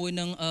កាត់ជាមួយ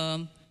នឹង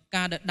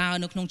ការដែលដើរ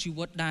នៅក្នុងជី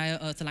វិតដែល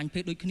ស្រឡាញ់ភេ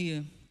ទដូចគ្នា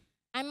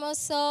I'm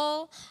also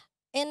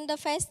in the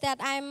face that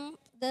I'm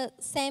the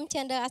same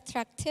gender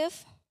attractive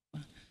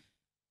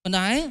ប៉ុន្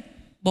តែ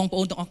បងប្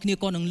អូនទាំងអស់គ្នា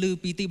ក៏នឹងឮ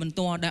ពីទីបន្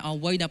ទាល់ដែលអ្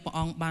វីដែលព្រះ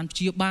អង្គបានព្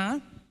យាបាល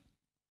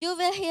You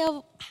will hear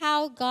how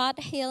God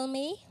healed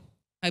me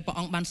ហើយព្រះ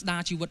អង្គបានស្ដា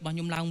រជីវិតរបស់ខ្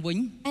ញុំឡើងវិញ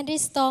and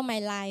restore my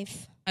life.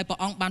 ហើយព្រះ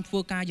អង្គបានធ្វើ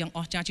ការយ៉ាងអ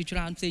ស្ចារ្យជាច្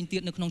រើនផ្សេងទៀ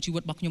តនៅក្នុងជីវិ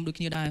តរបស់ខ្ញុំដូច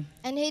គ្នាដែរ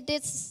And he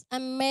did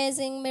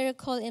amazing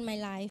miracle in my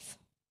life.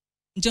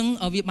 អញ្ចឹង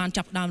វាបាន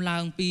ចាប់ផ្ដើមឡើ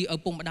ងពីឪ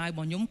ពុកម្ដាយរប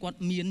ស់ខ្ញុំគាត់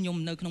មានខ្ញុំ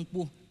នៅក្នុង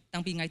ពោះតាំ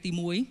ងពីថ្ងៃទី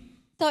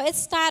1 So it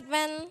started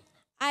when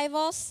I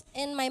was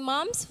in my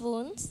mom's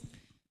wounds.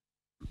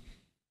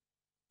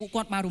 ពួក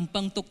គាត់បានរំ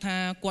ពឹងទុកថា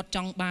គាត់ច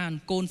ង់បាន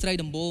កូនស្រី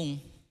ដំបូង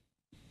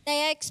They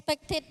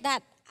expected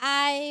that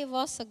I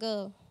was a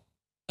girl.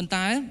 ប៉ុន្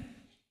តែ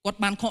គាត់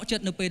បានខកចិ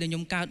ត្តនៅពេលដែលខ្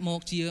ញុំកើតមក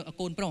ជា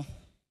កូនប្រុស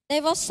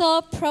They were so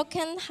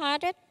broken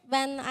hearted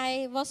when I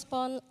was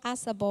born as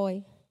a boy.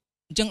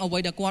 អញ្ចឹងអ្វី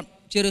ដែលគាត់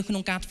ជ្រើសក្នុ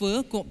ងការធ្វើ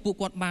ពួក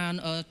គាត់បាន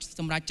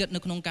សម្រេចចិត្តនៅ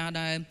ក្នុងការ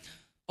ដែល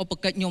ឧប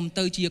កិច្ចខ្ញុំ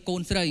ទៅជាកូ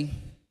នស្រី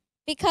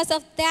Because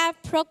of their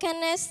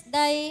brokenness,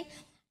 they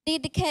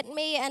dedicate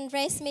me and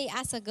raise me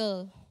as a girl.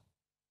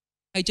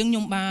 ហើយអញ្ចឹងខ្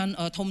ញុំបាន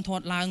ធំធា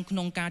ត់ឡើងក្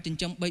នុងការចិញ្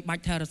ចឹមបីបា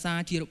ច់ថែរក្សា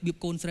ជារបៀប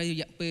កូនស្រីរ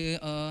យៈពេល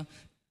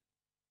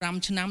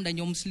5 ឆ្នាំដែល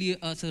ខ្ញុំស្លៀក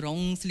សរង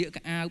ស្លៀក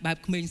កៅអៅបែប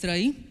ក្មេងស្រី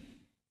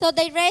So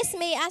they raised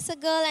me as a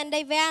girl and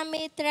they wear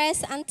me dress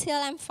until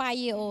I'm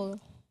 5 years old.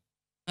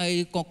 ហើយ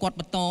ក៏គាត់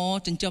បន្ត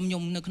ចិញ្ចឹមខ្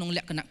ញុំនៅក្នុងល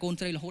ក្ខណៈកូន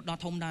ស្រីរហូតដ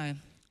ល់ធំដែរ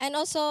And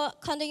also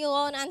continue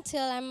on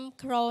until I'm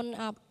grown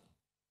up.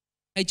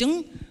 ហើយអញ្ចឹង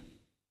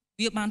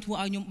វាបានធ្វើ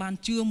ឲ្យខ្ញុំបាន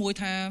ជឿមួយ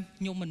ថា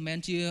ខ្ញុំមិនមែន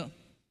ជា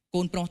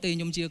កូនប្រុសទេ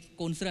ខ្ញុំជា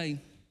កូនស្រី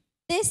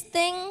This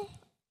thing,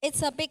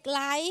 it's a big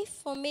lie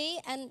for me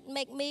and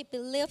make me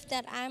believe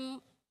that I'm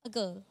a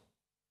girl.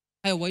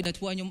 ហើយអ្វីដែល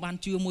ធ្វើឲ្យខ្ញុំបាន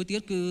ជឿមួយទៀ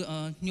តគឺ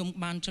ខ្ញុំ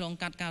បានឆ្លង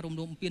កាត់ការរំ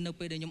លោភបំពាននៅ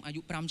ពេលដែលខ្ញុំអា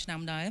យុ5 ឆ្នាំ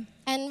ដែរ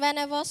And when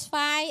I was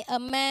 5, a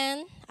man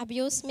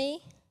abused me.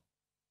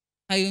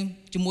 ហើយ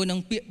ជាមួយនឹង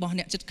ពាក្យរបស់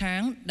អ្នកជិតខា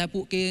ងដែល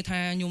ពួកគេ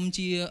ថាខ្ញុំ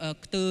ជា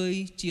ខ្ទើយ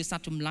ជាស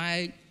ត្វចម្លែ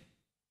ក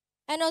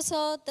And also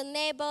the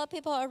neighbor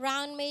people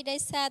around me, they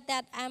said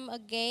that I'm a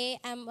gay,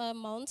 I'm a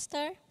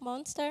monster.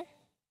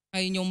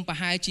 ហើយខ្ញុំប្រ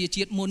ហែលជា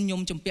ជាតិមុនខ្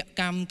ញុំចម្ពាក់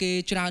កម្មគេ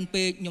ច្រើន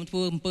ពេកខ្ញុំធ្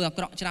វើអំពើអា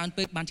ក្រក់ច្រើន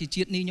ពេកបានជា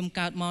ជាតិនេះខ្ញុំ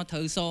កើតមកត្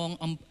រូវសង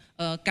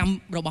កម្ម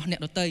របស់អ្នក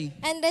ដទៃ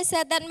And they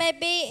said that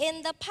maybe in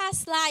the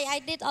past life I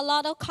did a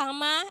lot of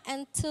karma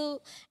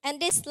and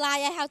this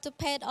life I have to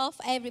pay it off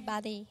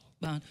everybody.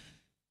 បាទ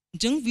អ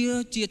ញ្ចឹងវា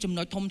ជាចំ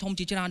ណុចធំ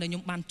ជាច្រើនដែលខ្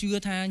ញុំបានជឿ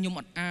ថាខ្ញុំ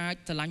អាច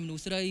ស្រឡាញ់មនុស្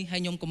សស្រីហើ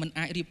យខ្ញុំក៏មិន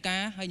អាចរៀបកា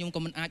រហើយខ្ញុំក៏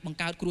មិនអាចបង្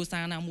កើតគ្រួសា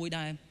រណាមួយ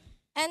ដែរ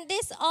And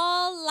this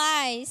all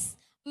lies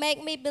make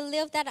me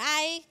believe that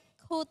I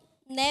could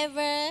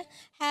never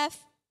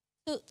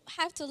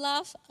have to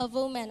love a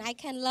woman. I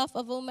can love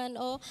a woman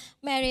or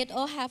marry it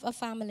or have a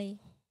family.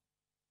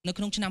 នៅ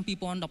ក្នុងឆ្នាំ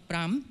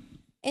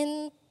2015 In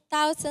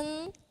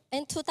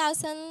 2015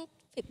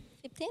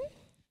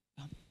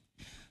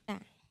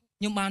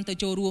ខ្ញុំបានទៅ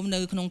ចូលរួមនៅ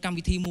ក្នុងកម្ម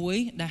វិធីមួយ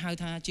ដែលហៅ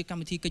ថាជាកម្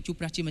មវិធីកិច្ចជួប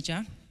ព្រះជាម្ចា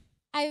ស់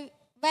I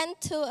went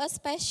to a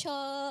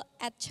special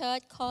at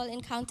church called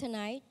Encounter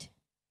Night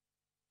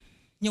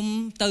ខ្ញុំ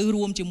ទៅ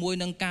រួមជាមួយ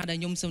នឹងការដែល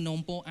ខ្ញុំសំណូម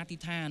ពរអធិ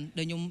ដ្ឋាន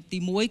ដែលខ្ញុំទី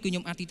1គឺខ្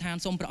ញុំអធិដ្ឋាន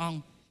សូមព្រះអង្គ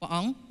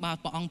បាទ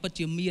ព្រះអង្គពិត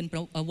ជាមាន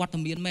វត្ត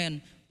មានមែន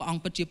ព្រះអង្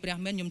គពិតជាព្រះ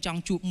មែនខ្ញុំចង់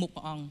ជួបមុខ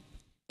ព្រះអង្គ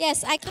Yes,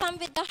 I come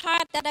with the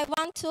heart that I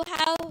want to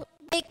have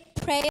big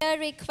prayer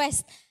request.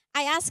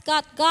 I ask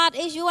God,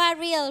 if you are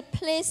real,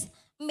 please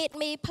meet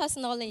me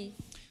personally.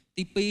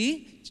 ទី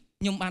2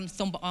ខ្ញុំបាន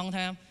សូមព្រះអង្គ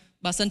ថា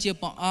បើសិនជា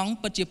ព្រះអង្គ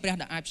ពិតជាព្រះ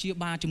ដែលអាចព្យា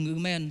បាលជំងឺ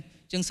មែន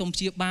ចឹងសូមព្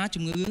យាបាល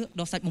ជំងឺ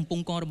ដល់សាច់បំព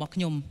ង់ករបស់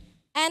ខ្ញុំ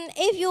And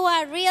if you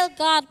are real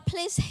God,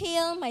 please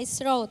heal my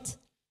throat.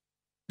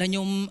 ដែលខ្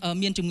ញុំ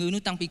មានជំងឺ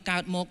នោះតាំងពីកើ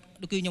តមក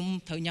គឺខ្ញុំ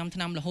ត្រូវញ៉ាំថ្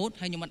នាំរហូត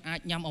ហើយខ្ញុំមិនអាច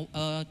ញ៉ាំ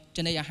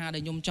ចំណីអាហារដែ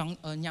លខ្ញុំចង់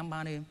ញ៉ាំបា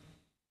នទេ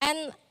And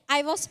I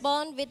was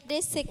born with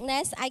this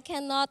sickness. I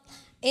cannot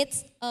eat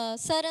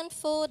certain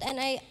food and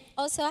I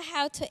also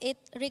have to eat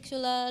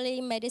regularly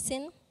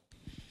medicine.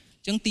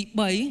 ចឹងទី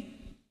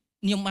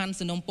3ខ្ញុំបាន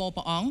សំណូមពរ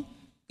ព្រះអង្គ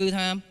គឺ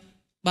ថា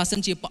បើសិន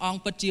ជាព្រះអង្គ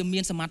ពិតជាមា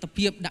នសមត្ថ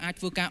ភាពដែលអាច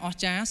ធ្វើការអស្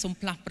ចារ្យសូម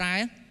ផ្លាស់ប្រែ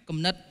គំ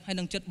និតហើយ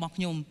នឹងចិត្តរបស់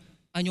ខ្ញុំ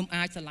ឲ្យខ្ញុំ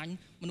អាចស្រឡាញ់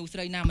មនុស្សស្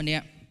រីណាម្នា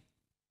ក់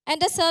And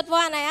the third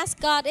one I ask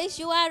God if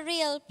you are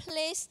real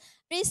please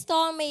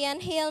restore me and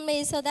heal me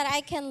so that I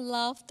can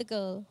love the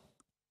girl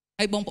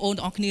ហើយបងប្អូន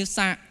ទាំងអស់គ្នា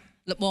សាក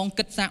លបង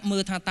គិតសាកមើ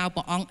លថាតើ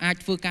ព្រះអង្គអាច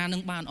ធ្វើការនឹ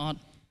ងបានអត់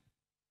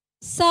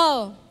So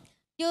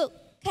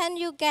can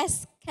you guess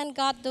can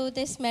God do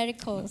these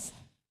miracles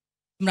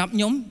សម្រាប់ខ្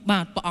ញុំ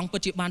បាទព្រះអង្គពិ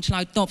តជាបានឆ្លើ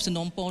យតបសំ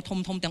ណូមពរ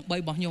ធំទាំង3រ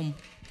បស់ខ្ញុំ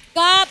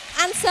God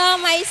answer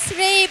my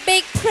 3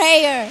 big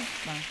prayer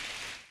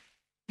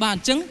បាទអ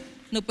ញ្ចឹង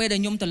នៅពេលដែល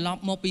ខ្ញុំត្រឡ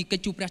ប់មកពីកិ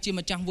ច្ចជួបព្រះជា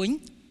ម្ចាស់វិញ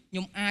ខ្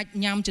ញុំអាច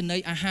ញ៉ាំចំណី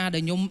អាហារដែ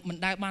លខ្ញុំមិន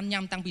ដែលបាន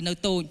ញ៉ាំតាំងពីនៅ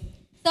តូច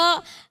So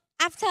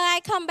after I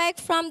come back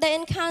from the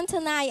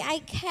encounter night I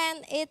can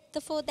eat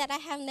the food that I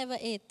have never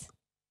eat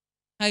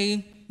ហើយ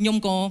ខ្ញុំ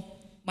ក៏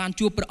បាន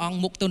ជួបព្រះអង្គ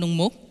មុខទៅនឹង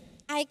មុខ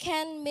I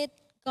can meet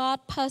God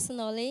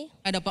personally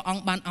ហើយដល់ព្រះអង្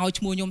គបានឲ្យ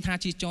ឈ្មោះខ្ញុំថា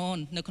ជាចន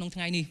នៅក្នុងថ្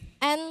ងៃនេះ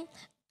And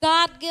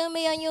God give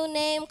me a new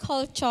name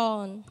called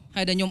John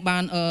ហើយដែលខ្ញុំបា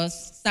ន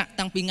សាក់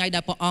តាំងពីថ្ងៃដែ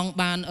លព្រះអង្គ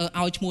បាន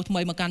ឲ្យឈ្មោះថ្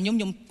មីមកកាន់ខ្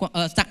ញុំ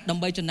សាក់ដើ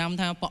ម្បីចំណាំ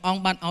ថាព្រះអង្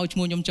គបានឲ្យឈ្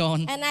មោះខ្ញុំចន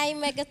And I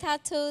make a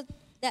tattoo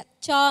that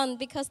John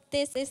because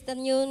this is the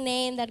new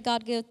name that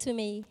God gave to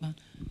me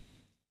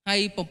ហើយ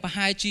ប្រ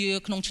ហែលជា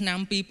ក្នុងឆ្នាំ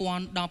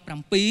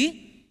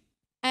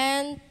2017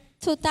 And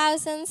 2017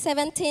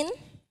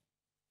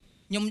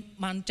 ខ្ញុំ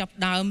បានចាប់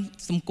ដើម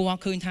សម្គាល់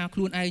ឃើញថាខ្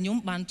លួនឯងខ្ញុំ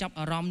បានចាប់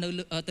អារម្មណ៍នៅ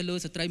ទៅលើ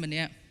ស្ត្រីម្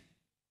នាក់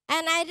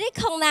and I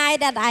recognize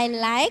that I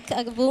like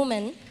a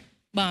woman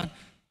បាទ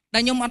ដែ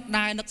លខ្ញុំអត់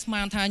ដែរនឹកស្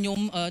មានថាខ្ញុំ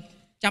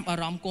ចាប់អា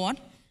រម្មណ៍គាត់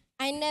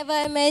I never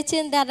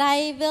imagined that I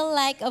will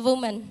like a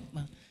woman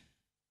បាទ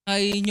ហើ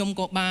យខ្ញុំ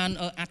ក៏បាន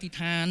អធិដ្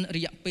ឋានរ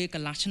យៈពេលក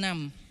ន្លះឆ្នាំ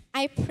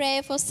I pray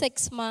for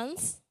 6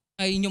 months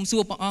ហើយខ្ញុំសួ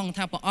រព្រះអង្គ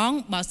ថាព្រះអង្គ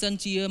បើសិន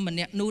ជាម្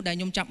នាក់នោះដែល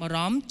ខ្ញុំចាប់អារ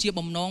ម្មណ៍ជា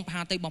បំណង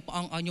ផាតីរបស់ព្រះអ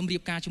ង្គឲ្យខ្ញុំរៀ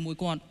បការជាមួយ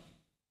គាត់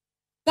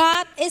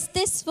God is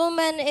this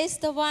woman is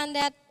the one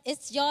that is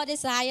your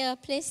desire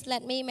please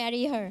let me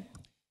marry her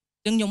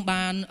ចឹងខ្ញុំ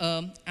បាន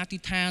អធិ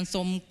ដ្ឋាន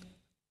សូម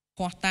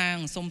ខុសតាង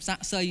សូមសា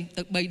ក់សី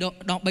ទៅ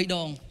3ដ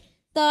ង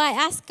So I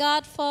asked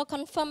God for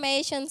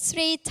confirmation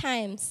 3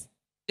 times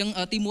ចឹង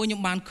ទី1ខ្ញុំ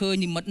បានឃើញ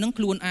និមិត្តនឹង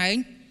ខ្លួនឯង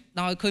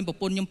ដោយឃើញប្រ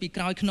ពន្ធខ្ញុំពី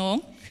ក្រោយខ្នង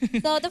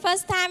So the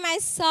first time I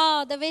saw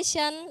the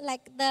vision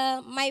like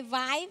my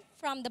wife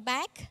from the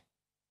back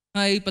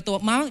ហើយបន្ទា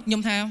ប់មកខ្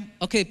ញុំថា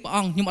អូខេព្រះអ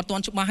ង្គខ្ញុំអត់ទា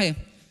ន់ច្បាស់ទេ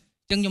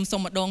ចឹងខ្ញុំ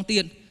សុំម្ដងទៀ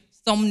ត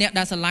សុំអ្នក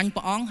ដែលស្រឡាញ់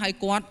ព្រះអង្គហើយ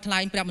គាត់ថ្លែ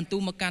ងប្រាប់បន្ទូ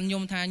លមកកាន់ខ្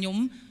ញុំថាខ្ញុំ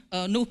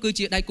នោះគឺ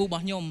ជាដៃគូរប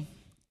ស់ខ្ញុំ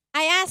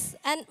I asked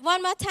and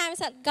one more time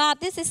said God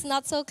this is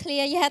not so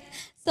clear yet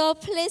so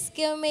please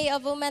give me a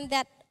woman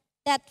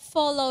that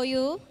follow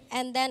you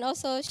and then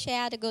also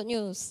share the good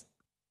news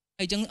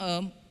ហើយចឹង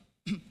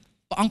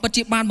ព្រះអង្គពិត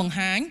ជាបានបង្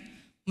ហាញ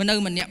មនុស្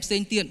សម្នាក់ផ្សេ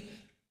ងទៀត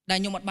ដែល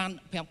ខ្ញុំអត់បាន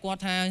ប្រាប់គា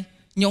ត់ថា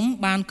ខ្ញុំ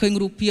បានឃើញ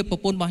រូបភាពប្រ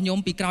ពន្ធរបស់ខ្ញុំ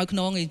ពីក្រោយខ្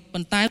នងឯង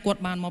ប៉ុន្តែគា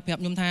ត់បានមកប្រា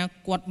ប់ខ្ញុំថា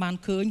គាត់បាន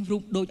ឃើញរូ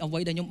បដូចអ្វី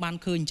ដែលខ្ញុំបាន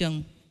ឃើញអញ្ចឹង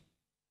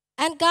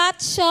And God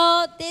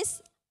showed this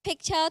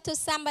picture to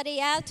somebody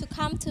else to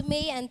come to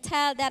me and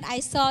tell that I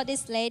saw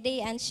this lady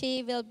and she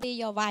will be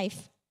your wife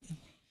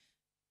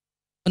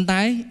ប៉ុន្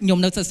តែខ្ញុំ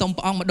នៅតែសុំ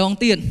ព្រះអង្គម្ដង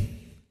ទៀត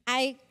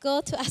I go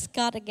to ask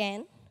God again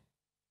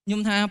ខ្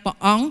ញុំថាព្រះ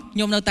អង្គខ្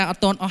ញុំនៅតែអ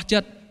ត់ទាន់អស់ចិ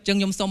ត្តអញ្ចឹង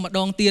ខ្ញុំសុំម្ដ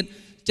ងទៀត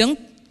អញ្ចឹង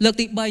លើក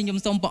ទី3ខ្ញុំ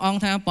សុំព្រះអង្គ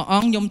ថាព្រះអ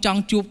ង្គខ្ញុំចង់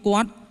ជួបគា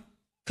ត់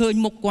ឃើញ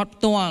មុខគាត់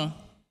ផ្ទាល់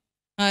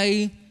ហើយ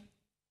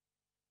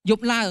យ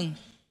ប់ឡើង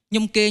ខ្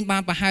ញុំគេងបា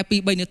នប្រហែល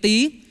 2-3 នាទី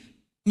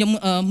ខ្ញុំ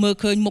មើល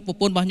ឃើញមុខប្រ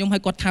ពន្ធរបស់ខ្ញុំហើ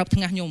យគាត់ថើបថ្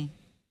ងាសខ្ញុំ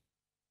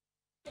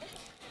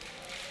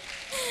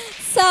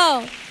So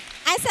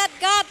I said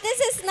God this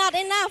is not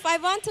enough I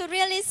want to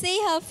really see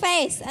her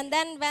face and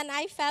then when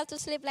I fell to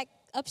sleep like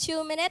a few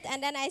minutes and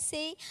then I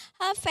see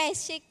her face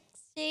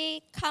she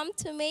come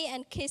to me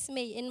and kiss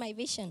me in my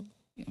vision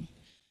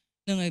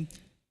ហ្នឹងហើយអ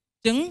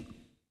ញ្ចឹង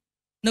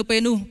នៅពេល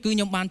នោះគឺខ្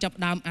ញុំបានចាប់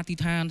ដើមអធិ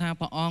ដ្ឋានថា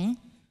ព្រះអង្គ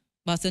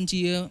បើសិន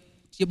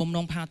ជាបំណ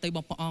ងផាតីរប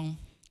ស់ព្រះអង្គ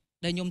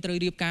ដែលខ្ញុំត្រូវ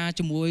រៀបការ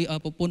ជាមួយ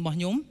ប្រពន្ធរបស់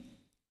ខ្ញុំ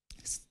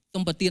សូ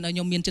មប្រទានឲ្យខ្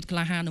ញុំមានចិត្តក្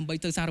លាហានដើម្បី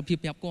ទៅសារភាព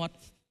ប្រាប់គាត់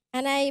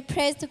And I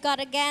praise to God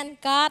again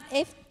God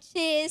if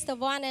she is the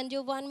one and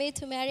you want me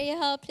to marry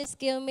her please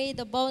give me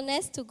the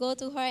boldness to go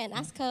to her and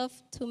ask her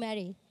to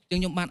marry ចឹង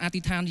ខ្ញុំបានអ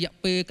ធិដ្ឋានរយៈ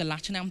ពេលកន្លះ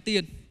ឆ្នាំទៀ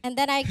ត And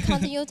then I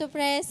continue to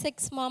pray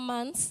 6 more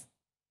months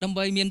ដើម្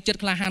បីមានចិត្ត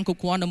ក្លាហានគ្រប់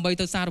គ្រាន់ដើម្បី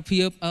ទៅសារ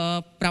ភាព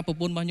ប្រាប់ប្រ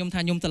ពន្ធរបស់ខ្ញុំថា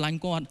ខ្ញុំស្រឡាញ់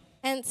គាត់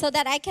And so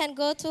that I can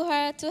go to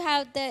her to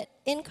have the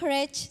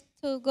encourage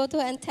to go to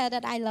her and tell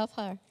that I love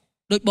her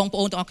ដោយបងប្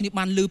អូនទាំងអស់គ្នា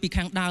បានឮពី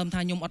ខាងដើម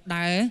ថាខ្ញុំអត់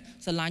ដែរ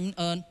ស្រឡាញ់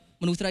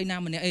មនុស្សស្រីណា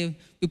ម្នាក់ឯង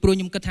ពីព្រោះ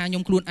ខ្ញុំគិតថាខ្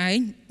ញុំខ្លួនឯង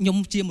ខ្ញុំ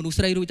ជាមនុស្ស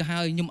ស្រីរួចទៅហើ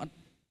យខ្ញុំអត់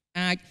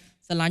អាច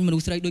ស្រឡាញ់មនុ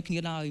ស្សស្រីដូចគ្នា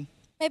ឡើយ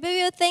Maybe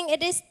you think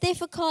it is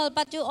difficult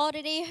but you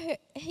already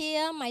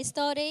hear my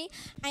story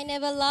I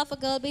never loved a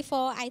girl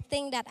before I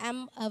think that I'm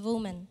a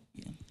woman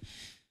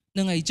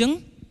នឹងហើយអញ្ចឹង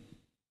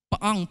ព្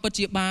រះអង្គពិត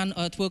ជាបាន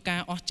ធ្វើកា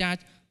រអស្ចារ្យ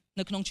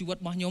នៅក្នុងជីវិត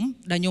របស់ខ្ញុំ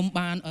ដែលខ្ញុំ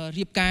បាន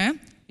រៀបការ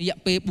រយៈ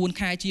ពេល4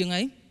ខែជាង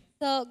ហើយ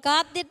So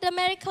God did the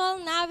miracle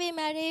now we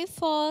married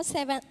for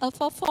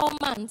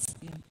 4 months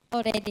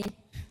already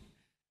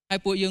ហើយ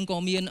ពួកយើងក៏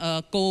មាន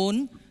កូន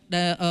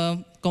ដែល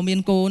ក៏មាន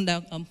កូនដែល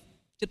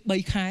ជិត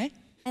3ខែ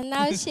And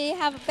now she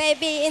have a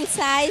baby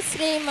inside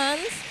 3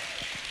 months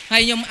ហើ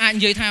យខ្ញុំអាច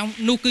និយាយថា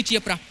នោះគឺជា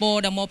ប្រពរ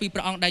ដែលមកពីព្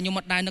រះអង្គដែលខ្ញុំ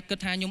អត់ដែរនឹកគិត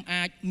ថាខ្ញុំ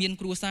អាចមាន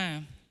គ្រួសារ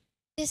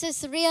This is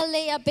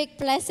really a big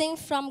blessing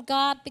from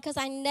God because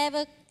I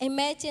never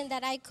imagined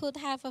that I could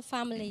have a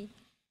family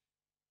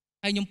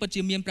ហើយខ្ញុំពិត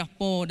ជាមានប្រ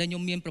ពរដែលខ្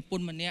ញុំមានប្រព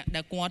ន្ធម្នាក់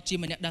ដែលគាត់ជា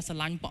ម្នាក់ដែលស្រ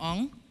ឡាញ់ព្រះអ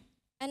ង្គ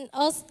And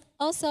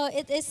also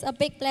it is a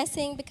big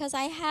blessing because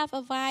I have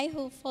a wife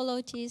who follow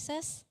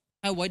Jesus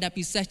ហើយអ្វីដែល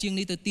ពិសេសជាង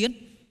នេះទៅទៀត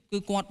គឺ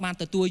គាត់បាន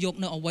ទទួលយក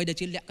នៅអ្វីដែល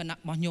ជាលក្ខណៈរ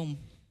បស់ខ្ញុំ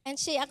And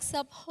she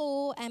accept who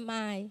am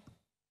I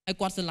ហើយ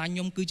គាត់ស្រឡាញ់ខ្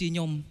ញុំគឺជាខ្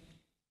ញុំ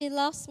She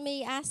loves me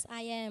as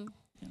I am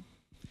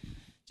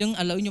ចឹង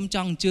ឥឡូវខ្ញុំច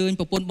ង់អញ្ជើញ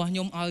ប្រពន្ធរបស់ខ្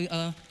ញុំឲ្យ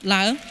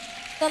ឡើង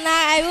So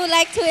now I would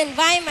like to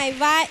invite my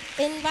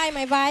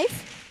wife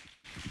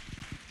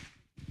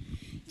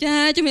ចា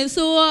ជំរាប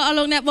សួរអរ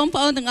លោកអ្នកបងប្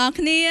អូនទាំងអស់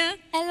គ្នា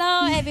Hello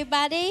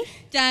everybody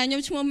ចាខ្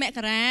ញុំឈ្មោះមក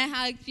រា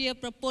ហើយជា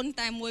ប្រពន្ធ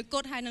តែមួយគ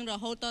ត់ហើយនឹងរ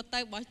ហូតតទៅ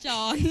របស់ច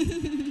ន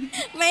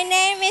My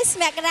name is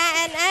Makra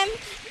and I'm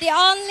the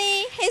only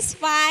his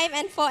wife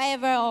and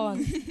forever on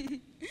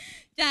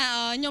ចា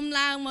ខ្ញុំ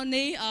ឡើងមក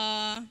នេះ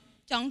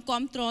ចង់គ្រ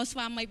ប់គ្រងស្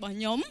វាមីរបស់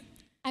ខ្ញុំ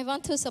I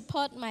want to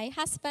support my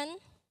husband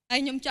ហើយ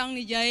ខ្ញុំចង់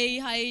និយាយ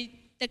ឲ្យ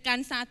ទៅកា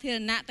ន់សាធារ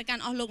ណៈទៅកា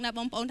ន់អស់លោកអ្នក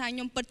បងប្អូនថាខ្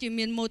ញុំពិតជា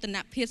មានមោទន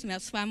ភាពសម្រា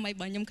ប់ស្វាមីរ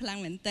បស់ខ្ញុំខ្លាំង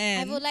មែនតើ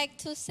I would like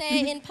to say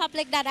in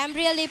public that I'm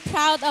really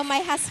proud of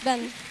my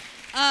husband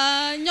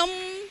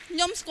ខ្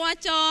ញុំស្គាល់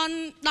ចន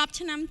10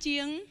ឆ្នាំជា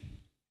ង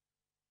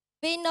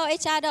We know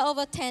each other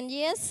over 10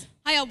 years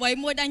ហើយអ្វី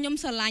មួយដែលខ្ញុំ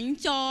ស្រឡាញ់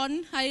ចន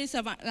ហើយស្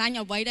រឡាញ់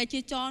អ្វីដែលជា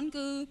ចន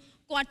គឺ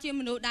គាត់ជា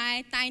មនុស្សដែល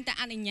តែងតែ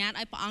អនុញ្ញាត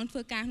ឲ្យព្រះអង្គធ្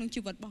វើការក្នុង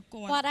ជីវិតរបស់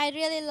គាត់ What I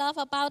really love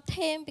about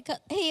him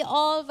because he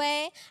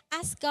always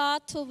asks God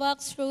to work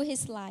through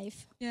his life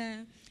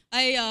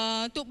ហើយ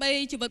ទោះបី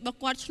ជីវិតរបស់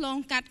គាត់ឆ្លង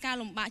កាត់ការ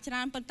លំបាកច្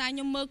រើនប៉ុន្តែខ្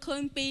ញុំមើលឃើ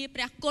ញពី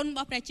ព្រះគុណរប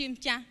ស់ព្រះជា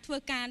ម្ចាស់ធ្វើ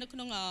ការនៅក្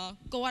នុង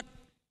គាត់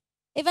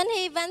Even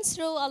he went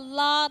through a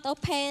lot of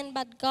pain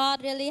but God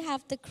really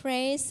have the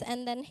grace and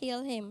then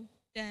heal him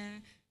ចា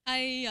ហើ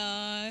យ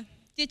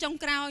ជាចុង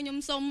ក្រោយខ្ញុំ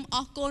សូមអ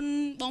រគុណ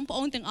បងប្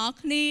អូនទាំងអស់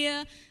គ្នា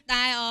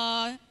ដែល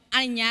អ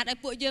នុញ្ញាតឲ្យ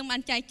ពួកយើងបា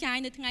នចែកចាយ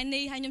នៅថ្ងៃ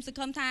នេះហើយខ្ញុំសង្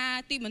ឃឹមថា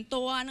ទីបន្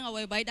ទាល់នឹងអ្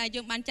វីៗដែល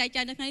យើងបានចែក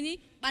ចាយនៅថ្ងៃនេះ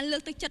បានលើ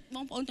កទឹកចិត្តប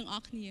ងប្អូនទាំងអ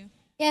ស់គ្នា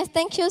Yes,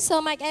 thank you so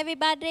much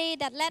everybody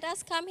that let us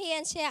come here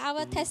and share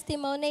our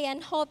testimony and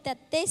hope that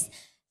this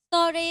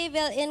story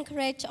will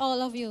encourage all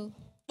of you.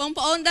 បង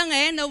ប្អូនដឹង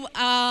ទេ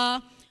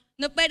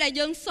នៅពេលដែល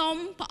យើងសុំ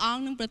ព្រះអង្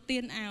គនឹងប្រទា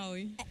នឲ្យ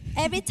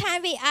Every time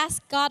we ask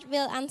God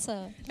will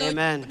answer.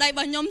 Amen. តែ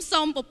បើខ្ញុំ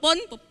សុំប្រពន្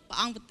ធព្រះ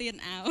អង្គប្រទាន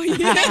ឲ្យ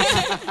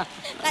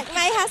Like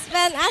my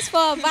husband asked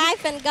for a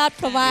wife and God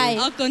provide.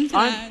 អរគុណច្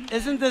រើន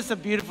Isn't this a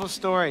beautiful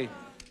story?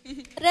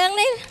 រឿង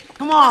នេះ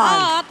Come on.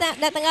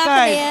 អ្នកទាំងអស់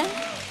គ្នា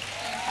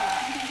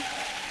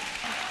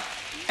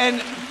And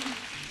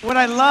what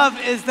I love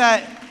is that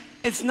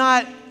it's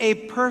not a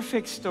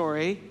perfect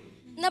story.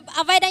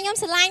 អ្វីដែលខ្ញុំ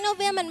ស្រឡាញ់នោះ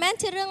វាមិនមែន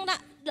ជារឿង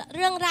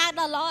រ៉ាវ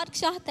ដ៏ល្អឥត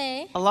ខ្ចោះទេ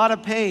A lot of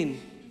pain.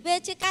 វា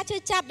ជាការជឿ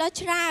ចាប់ដ៏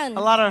ច្រើន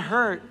A lot of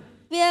hurt.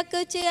 វា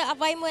គឺជាអ្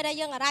វីមួយដែល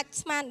យើងអាច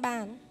ស្មានបា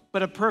ន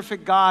But a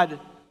perfect God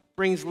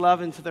brings love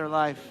into their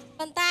life.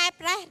 ប៉ុន្តែ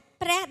ព្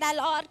រះដែល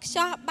ល្អឥតខ្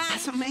ចោះបាន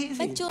That's amazing.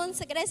 បញ្ជូន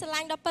សេចក្តីស្រឡា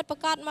ញ់ដ៏ពិតប្រា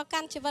កដមកកា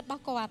ន់ជីវិតរប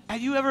ស់គាត់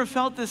Have you ever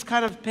felt this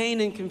kind of pain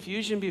and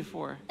confusion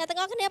before? តែទាំង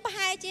អស់គ្នាប្រ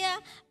ហែលជា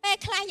ពេល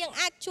ខ្លះយើង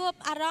អាចជួប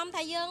អារម្មណ៍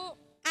ថាយើង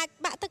អាច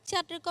បាក់ទឹកចិ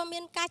ត្តឬក៏មា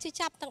នការជឿ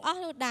ចាប់ទាំងអស់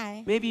នោះដែរ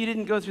Maybe you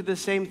didn't go through the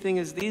same thing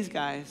as these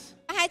guys.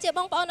 ប្រហែលជាប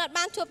ងប្អូនអត់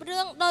បានជួបរឿ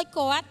ងដូច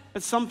គាត់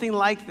But something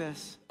like this,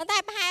 ប៉ុន្តែ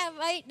ប្រហែល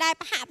អ្វីដែល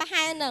ប្រ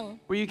ហែលនឹង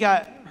where you got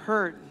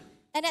hurt.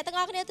 តែអ្នកទាំង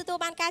អស់គ្នាទទួល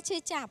បានការជឿ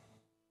ចាប់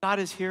God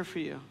is here for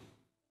you.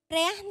 ព្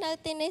រះនៅ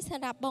ទីនេះស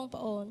ម្រាប់បងប្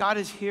អូន God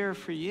is here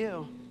for you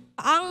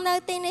ព្រះអង្គនៅ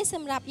ទីនេះស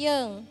ម្រាប់យើ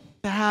ង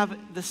to have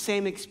the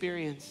same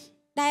experience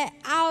ដែល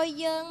ឲ្យ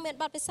យើងមាន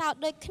បទពិសោធន៍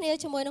ដូចគ្នា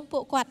ជាមួយនឹងពួ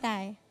កគាត់ដែ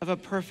រ of a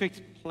perfect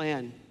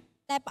plan.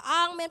 តែព្រះអ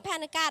ង្គមានផែ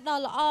នការដ៏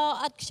ល្អ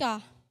ឥតខ្ចោះ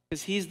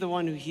Because He's the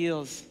one who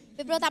heals.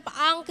 ពីព្រោះថាព្រះ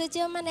អង្គគឺ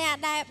ជាម្នាក់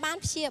ដែលបាន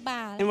ព្យា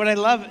បាល And what I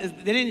love is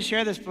they didn't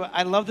share this, but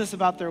I love this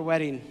about their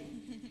wedding.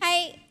 ហើយ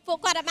ពួក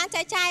គាត់បាន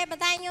ចែកចាយប៉ុ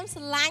ន្តែខ្ញុំ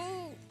ស្រឡាញ់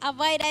អ្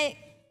វីដែល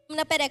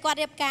នៅពេលដែលគាត់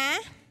រៀបការ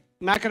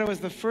Makara was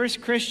the first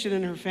Christian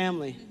in her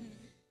family.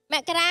 ម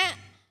ករា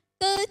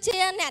គឺជា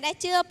អ្នកដែល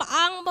ជឿព្រះអ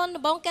ង្គមុន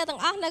ដំបូងគេទាំង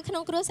អស់នៅក្នុ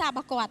ងគ្រួសាររប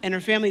ស់គាត់ And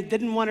her family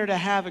didn't want her to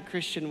have a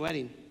Christian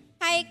wedding.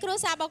 ហើយគ្រួ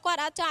សាររបស់គាត់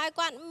អត់ចង់ឲ្យ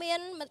គាត់មាន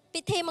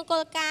ពិធីមង្គ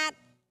លការ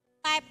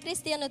បែបគ្រី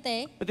ស្ទាននោះទេ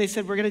But they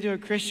said we're going to do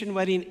a Christian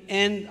wedding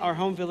in our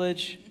home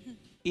village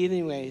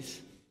anyways.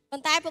 ប៉ុ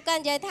ន្តែពួកគាត់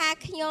និយាយថា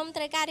ខ្ញុំ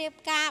ត្រូវការរៀប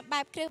ការ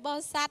បែបគ្រិស្តប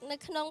រិស័ទនៅ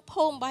ក្នុង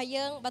ភូមិរបស់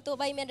យើងបើទោះ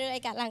បីមានរឿង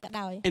អីកើតឡើងក៏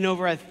ដោយ And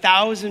over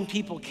 1,000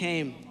 people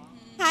came.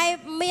 ហើយ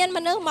មានម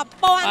នុស្ស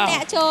 1000 នា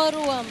ក់ចូល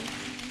រួម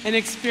And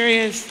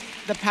experienced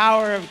the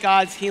power of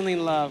God's healing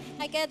love.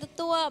 ហើយគេទ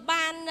ទួល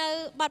បាននៅ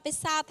បទពិ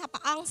សោធន៍ថាព្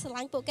រះអង្គស្រ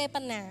ឡាញ់ពួកគេ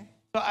ប៉ុណ្ណា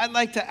So I'd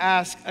like to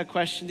ask a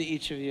question to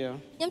each of you.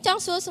 ខ្ញុំចង់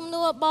សួរសំ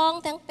ណួរបង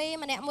ទាំងពីរ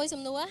ម្នាក់មួយ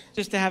សំណួរ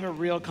Just to have a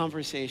real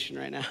conversation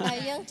right now. ហើ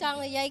យយើងចង់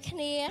និយាយគ្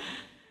នា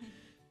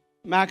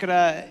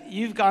Makara,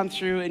 you've gone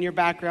through in your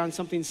background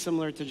something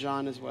similar to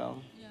John as well.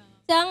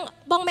 ចឹង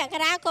បងមក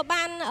រាក៏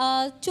បាន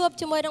ជួប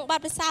ជាមួយនឹងប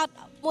ទពិសោធន៍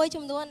មួយ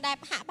ចំនួនដែល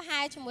ហាក់ប្រហែ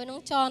លជាមួយនឹង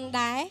ចន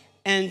ដែរ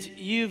And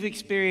you've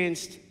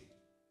experienced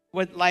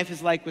what life is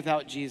like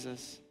without Jesus.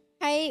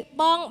 ហើយ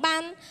បងបា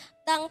ន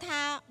ដឹង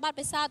ថាបទ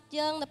ពិសោធន៍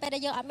យើងនៅពេលដែ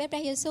លយើងអត់មានព្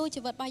រះយេស៊ូវ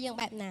ជីវិតរបស់យើង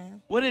បែបណា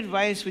What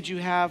advice would you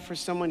have for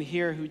someone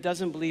here who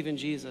doesn't believe in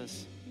Jesus?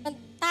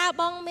 តើ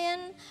បងមាន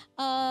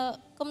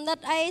គំនិត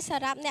អីស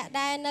ម្រាប់អ្នក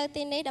ដែលនៅ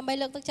ទីនេះដើម្បី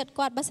លើកទឹកចិត្ត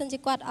គាត់បើសិនជា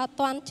គាត់អត់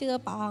ទាន់ជឿ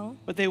ព្រះអង្គ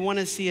But they want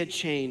to see a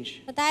change.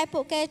 ប៉ុន្តែពួ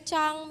កគេច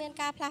ង់មាន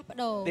ការផ្លាស់ប្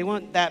ដូរ They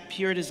want that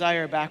pure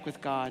desire back with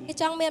God. គេ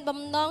ចង់មានបំ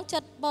ណងចិ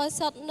ត្តបរិ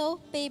សុទ្ធនោះ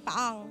ពីព្រះ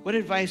អង្គ What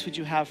advice would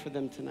you have for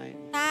them tonight?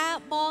 តើ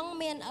បង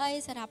មានអី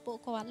សម្រាប់ពួក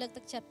គាត់លើក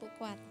ទឹកចិត្តពួក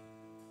គាត់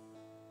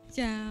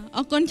ចាអ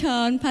រគុណច្រើ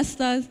ន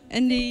Pastor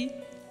Andy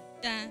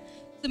ចា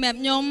សម្រាប់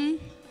ខ្ញុំ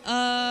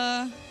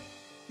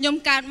ខ្ញុំ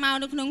កើតមក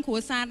នៅក្នុងគ្រួ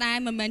សារដែរ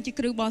មិនមែនជា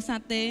គ្រូបរិស័ទ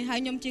ទេហើយ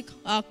ខ្ញុំជា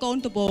កូន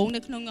ដំបូងនៅ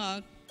ក្នុង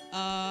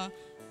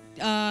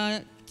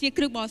ជា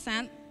គ្រូបរិស័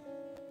ទ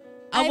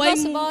I was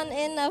born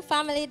in a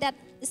family that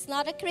is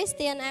not a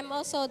Christian. I'm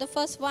also the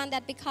first one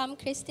that become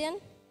Christian.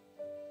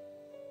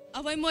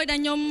 អ្វីមួយដែល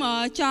ខ្ញុំ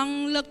ចង់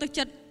លើកទឹក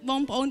ចិត្តប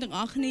ងប្អូនទាំងអ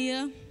ស់គ្នា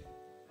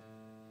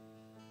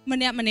ម្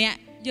នាក់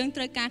យើង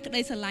ត្រូវការក្តី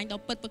ស្រឡាញ់ដ៏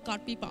ពិតប្រាកដ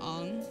ពីព្រះអ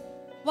ង្គ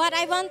What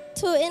I want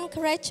to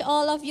encourage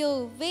all of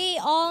you, we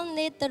all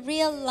need the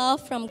real love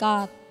from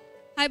God.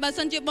 ហើយបើ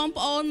សិនជាបង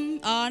ប្អូន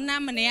ណា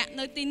ម្នាក់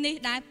នៅទីនេះ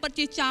ដែលពិត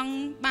ជាចង់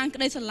បានក្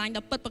តីស្រឡាញ់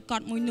ដ៏ពិតប្រាក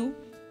ដមួយនោះ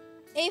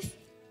If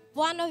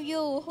one of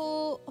you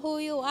who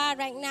you are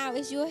right now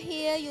is you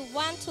here, you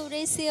want to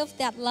receive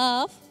that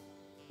love.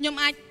 ខ្ញុំ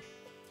អាច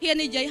ហ៊ាន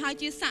និយាយឲ្យ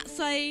ជាសាក្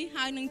សី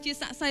ហើយនឹងជា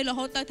សាក្សីរ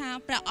ហូតទៅថា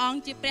ព្រះអង្គ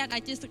ជាព្រះដែ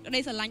លជាសេចក្តី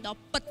ស្រឡាញ់ដ៏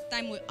ពិតតែ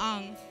មួយអ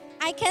ង្គ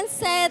I can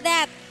say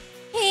that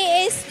He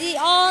is the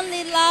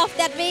only love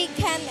that we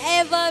can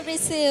ever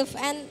receive,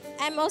 and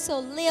I'm also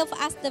live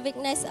as the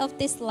witness of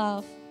this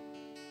love.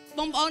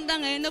 បងប្អូនដឹង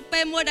ទេនៅពេ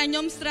លមួយដែលខ្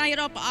ញុំស្រែក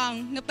រកព្រះអង្គ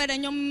នៅពេលដែល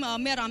ខ្ញុំ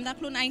មានអារម្មណ៍ថា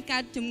ខ្លួនឯងកើ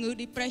តជំងឺ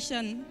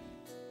depression.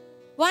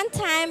 One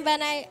time when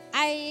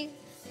I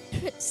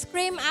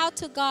scream out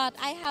to God,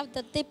 I have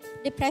the deep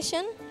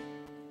depression.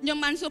 ខ្ញុំ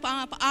បានសួរព្រះអ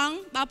ង្គព្រះអង្គ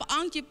បើព្រះអ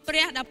ង្គជាព្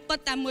រះដែលពិត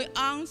តែមួយ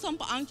អង្គសូម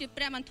ព្រះអង្គជា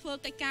ព្រះបានធ្វើ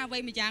កិច្ចការអ្វី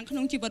ម្យ៉ាងក្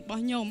នុងជីវិតរប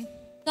ស់ខ្ញុំ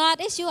God,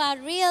 if you are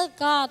real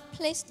God,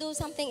 please do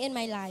something in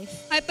my life.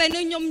 ហើយពេល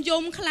នោះខ្ញុំ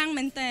យំខ្លាំង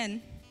មែនតើ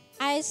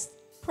I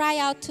cry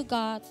out to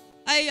God.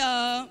 ហើយ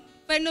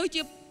ពេលនោះ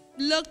ជា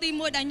លើកទី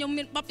1ដែលខ្ញុំ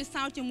មានបទពិ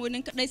សោធន៍ជាមួយនឹ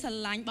ងក្តីស្រ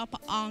ឡាញ់របស់ព្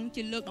រះអង្គ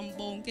ជាលើកដំ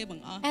បូងគេបង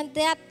អស់ And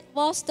that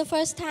was the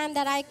first time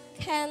that I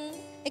can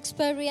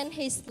experience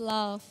His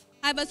love.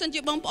 ហើយបើសិនជា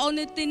បងប្អូន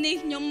នៅទីនេះ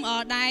ខ្ញុំ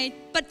ដែល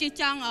ពិតជា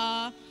ចង់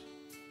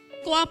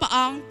គួរព្រះអ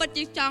ង្គពិត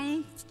ជាចង់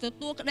ទ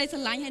ទួលក្តីស្រ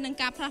ឡាញ់ហើយនឹង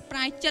ការផ្លាស់ប្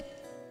រែចិត្ត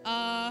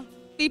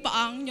ពីព្រះ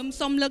អង្គខ្ញុំ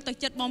សូមលើកទឹក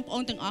ចិត្តបងប្អូ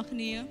នទាំងអស់គ្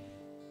នា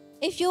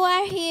If you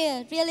are here,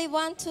 really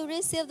want to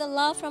receive the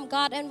love from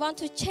God and want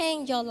to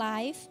change your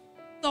life,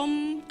 សូម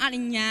អ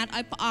នុញ្ញាត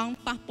ឲ្យព្រះអង្គ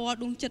ប៉ះពាល់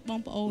ដួងចិត្តបង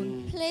ប្អូន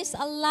please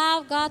allow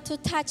God to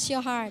touch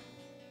your heart.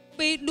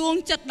 ពីដួង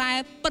ចិត្តដែល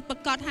ពិតប្រា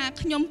កដថា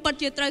ខ្ញុំពិត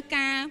ជាត្រូវ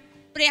ការ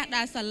ព្រះ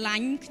ដែលស្រឡា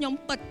ញ់ខ្ញុំ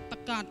ពិតប្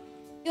រាកដ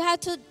You have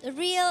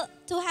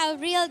to have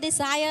real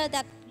desire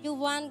that you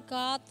want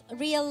God,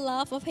 real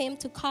love of Him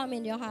to come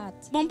in your heart.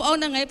 បងប្អូន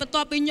ទាំងឯងបន្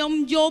ទាប់ពីខ្ញុំ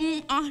យំ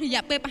អស់រ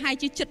យៈពេលប្រហែល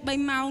ជា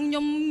7-3ម៉ោងខ្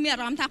ញុំមានអា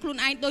រម្មណ៍ថាខ្លួន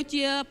ឯងដូច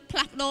ជាផ្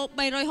លាស់ប្ដូរ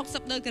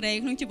360ដឺក្រេ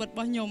ក្នុងជីវិតរប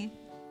ស់ខ្ញុំ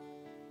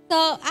So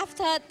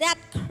after that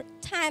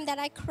time that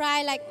I cry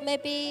like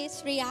maybe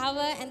 3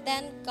 hours and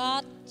then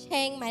God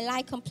changed my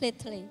life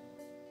completely.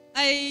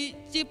 ហើយ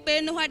ជាពេល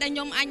នោះហើយដែលខ្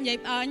ញុំអាច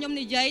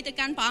និយាយទៅ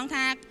កាន់ព្រះអង្គ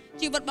ថា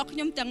ជីវិតរបស់ខ្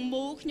ញុំទាំង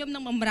មូលខ្ញុំនឹ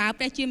ងបម្រើ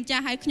ព្រះជាម្ចា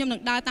ស់ហើយខ្ញុំនឹ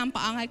ងដើរតាមព្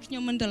រះអង្គហើយខ្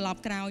ញុំមិនត្រឡប់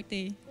ក្រោយ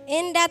ទេ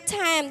In that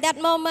time, that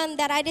moment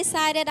that I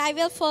decided I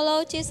will follow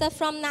Jesus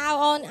from now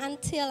on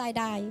until I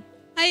die.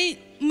 ហើយ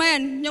មែន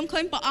ខ្ញុំឃើ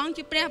ញព្រះអង្គ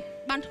ជាព្រះ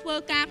បានធ្វើ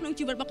ការក្នុង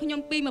ជីវិតរបស់ខ្ញុំ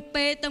ពីមួយ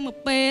ពេលទៅមួយ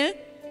ពេល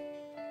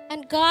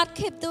And God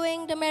kept doing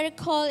the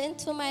miracle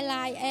into my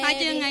life every ហើយ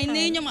ថ្ងៃ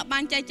នេះ time. ខ្ញុំអាចបា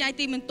នចែកចាយ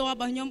ទីបន្ទាល់រ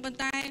បស់ខ្ញុំប៉ុន្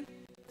តែ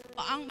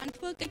ព្រះអង្គបាន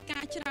ធ្វើកិច្ចកា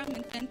រច្រើនមែ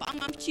នទែនព្រះអង្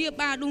គបានព្យា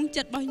បាលដួង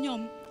ចិត្តរបស់ខ្ញុំ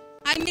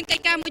ហើយមានកិ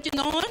ច្ចការមួយចំ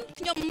នួន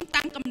ខ្ញុំ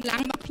តាមកម្លាំ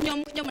ងរបស់ខ្ញុំ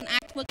មិនអា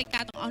ចធ្វើកិច្ចកា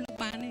រទាំងអស់នោះ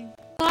បានទេ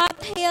God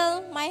healed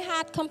my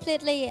heart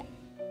completely.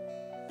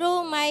 Through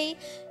my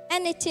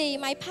energy,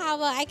 my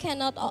power, I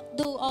cannot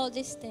do all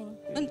these things.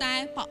 ប៉ុន្តែ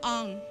ព្រះអ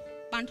ង្គ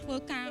បានធ្វើ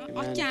ការ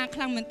អស្ចារ្យខ្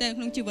លាំងមែនទែន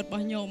ក្នុងជីវិតរប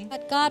ស់ខ្ញុំ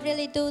But God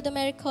really do the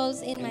miracles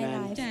in my Amen.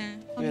 life. ចា៎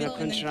Amen.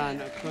 Akun Sharan,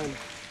 Akun.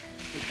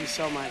 Thank you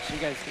so much. You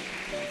guys.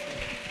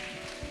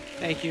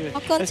 Thank you.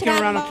 Akun Let's give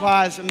a round of Sharan.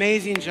 applause.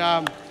 Amazing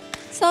job.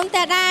 សូម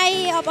តែដៃ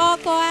អបអរ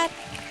គាត់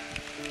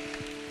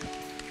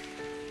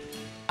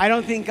I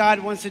don't think God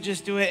wants to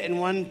just do it in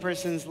one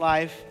person's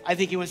life. I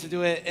think He wants to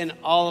do it in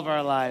all of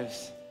our lives.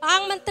 ព្រះអ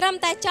ង្គមិនត្រឹម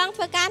តែចង់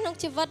ធ្វើការក្នុង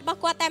ជីវិតរបស់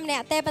គាត់តែម្នា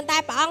ក់ទេប៉ុន្តែ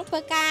ព្រះអង្គធ្វើ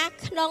ការ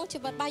ក្នុងជី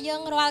វិតរបស់យើ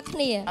ងរាល់គ្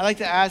នា I'd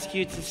like to ask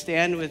you to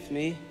stand with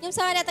me. ខ្ញុំ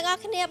សូមឲ្យអ្នកទាំងអ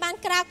ស់គ្នាបាន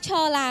ក្រោកឈ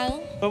រឡើង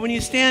But when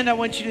you stand, I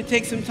want you to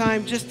take some time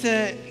just to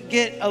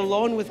get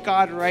alone with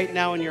God right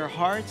now in your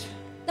heart.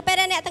 ទៅពេល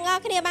ដែលអ្នកទាំងអ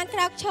ស់គ្នាបានក្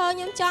រោកឈរខ្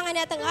ញុំចង់ឲ្យ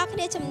អ្នកទាំងអស់គ្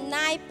នាចំ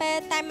ណាយពេល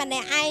តែម្នា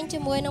ក់ឯងជា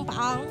មួយនឹងព្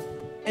រះអង្គ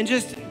And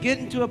just get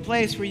into a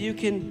place where you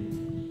can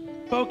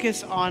focus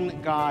on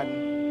God.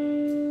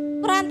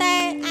 គ្រាន់តែ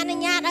អនុ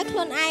ញ្ញាតឲ្យខ្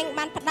លួនឯង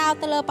បានផ្ដោត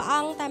ទៅលើព្រះអ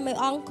ង្គតែមួយ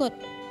អង្គគត់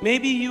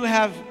Maybe you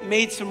have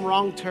made some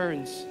wrong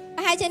turns.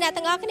 ប្រហែលជាអ្នក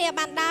ទាំងអស់គ្នា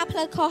បានដើរផ្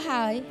លូវខុស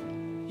ហើយ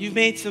You've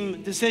made some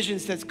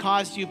decisions that's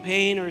caused you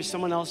pain or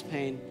someone else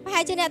pain. ប្រ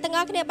ហែលជាអ្នកទាំងអ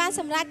ស់គ្នាបាន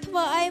សម្រេចធ្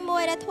វើអីមួ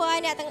យដែលធ្វើឲ្យ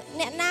អ្ន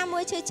កណាមួ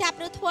យឈឺចាប់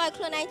ឬធ្វើឲ្យ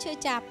ខ្លួនឯងឈឺ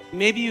ចាប់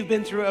Maybe you've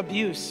been through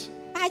abuse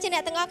ប្រហែលជាអ្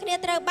នកទាំងអស់គ្នា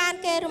ត្រូវបាន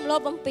គេរំលោភ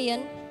បំពាន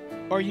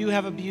or you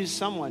have abused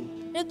someone.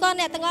 ឬក៏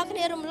អ្នកទាំងអស់គ្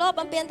នារំលោភ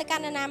បំពានទៅកា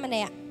ន់នរណាម្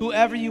នាក់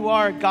Whoever you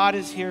are, God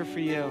is here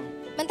for you.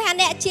 មិនថា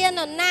អ្នកជាន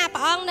រណាព្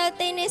រះអង្គនៅ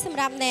ទីនេះសម្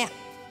រាប់អ្នក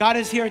God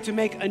is here to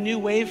make a new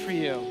way for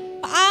you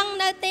ព្រះអង្គ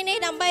នៅទីនេះ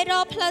ដើម្បីរ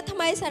កផ្លូវថ្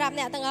មីសម្រាប់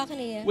អ្នកទាំងអស់គ្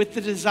នា with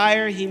the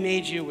desire He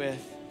made you with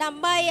ដើ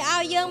ម្បីឲ្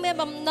យយើងមាន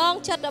បំណង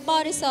ចិត្តដ៏ប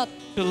រិសុទ្ធ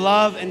to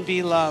love and be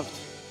loved.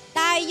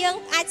 តែយើង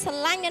អាចស្រ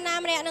ឡាញ់នរណា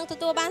ម្នាក់នឹងទ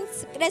ទួលបាន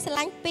សេចក្តីស្រ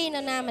ឡាញ់ពីន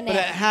រណាម្ But នាក់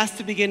it has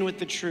to begin with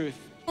the truth.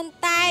 ប៉ុន្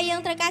តែយើង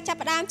ត្រូវការចាប់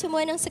ផ្ដើមជាមួ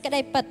យនឹងសេចក្តី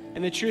ពិត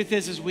And the truth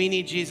is we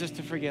need Jesus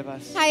to forgive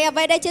us. ហើយអ្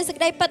វីដែលជាសេច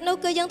ក្តីពិតនោះ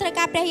គឺយើងត្រូវ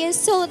ការព្រះយេ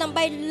ស៊ូវដើម្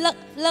បី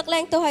លើកលែ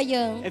ងទោសឲ្យ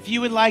យើង If you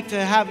would like to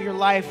have your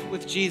life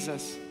with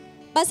Jesus,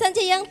 បើសិន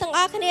ជាយើងទាំងអ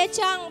ស់គ្នា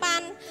ចង់បា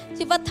ន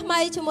ជីវិតថ្មី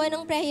ជាមួយនឹ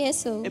ងព្រះយេ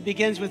ស៊ូវ it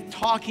begins with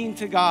talking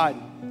to God.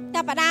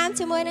 ចាប់ផ្ដើម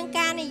ជាមួយនឹង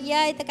ការនិ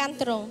យាយទៅកាន់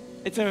ទ្រង់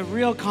It's a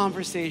real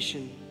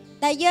conversation.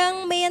 ដែលយើង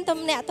មានទំ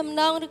នាក់ទំ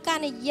នងឬការ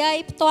និយាយ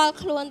ផ្ទាល់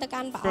ខ្លួនទៅ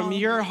កាន់ព្រះអង្គ From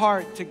your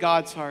heart to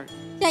God's heart.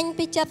 ចេញ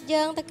ពីចិត្ត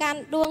យើងទៅកាន់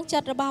ដួងចិ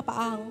ត្តរបស់ព្រះ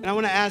អង្គ And I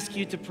want to ask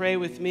you to pray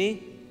with me.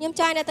 ខ្ញុំ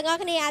ចង់អ្នកទាំងអស់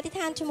គ្នាអធិដ្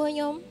ឋានជាមួយខ្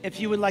ញុំ If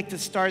you would like to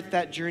start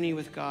that journey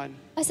with God.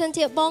 បើសិន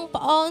ជាបង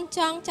ប្អូនច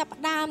ង់ចាប់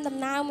ផ្ដើមដំ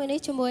ណើរមួយនេះ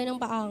ជាមួយនឹង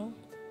ព្រះអង្គ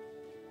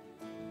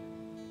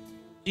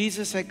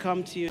Jesus, I come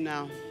to you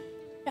now.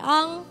 ព្រះអ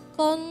ង្គ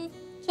កូន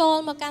ចូល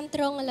មកកាន់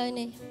ទ្រង់ឥឡូវ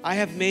នេះ I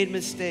have made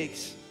mistakes.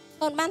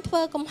 កូនបានធ្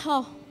វើកំហុ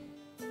ស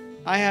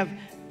I have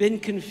been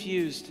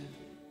confused.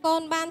 កូ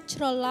នបានច្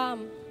រឡំ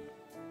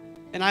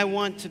And I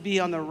want to be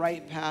on the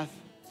right path.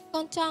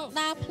 កូនចង់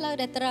ដើរផ្លូវ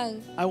ដែលត្រូវ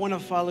I want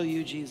to follow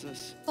you, Jesus.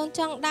 កូន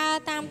ចង់ដើរ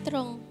តាមទ្រ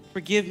ង់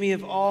Forgive me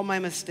of all my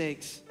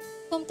mistakes.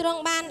 គុំទ្រង់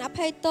បានអ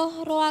ភ័យទោស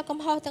រាល់កំ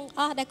ហុសទាំង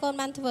អស់ដែលកូន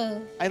បានធ្វើ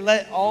I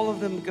let all of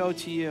them go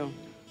to you.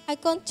 ហើយ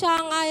កូនច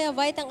ង់ឲ្យអ្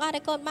វីទាំងអស់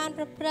ដែលកូនបាន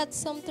ប្រព្រឹត្ត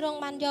សូមទ្រង់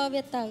បានយក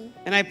វាទៅ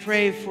And I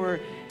pray for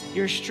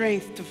your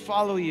strength to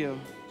follow you.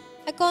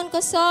 ហើយកូន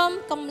ក៏សូម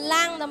កម្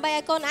លាំងដើម្បី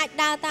ឲ្យកូនអាច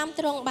ដើរតាម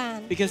ទ្រង់បាន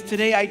Because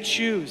today I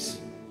choose.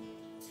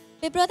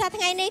 ពីព្រោះថា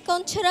ថ្ងៃនេះកូ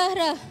នជ្រើស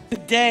រើស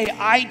Today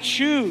I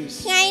choose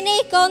ថ្ងៃនេះ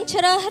កូន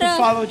ជ្រើស to រើស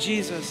follow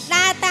Jesus.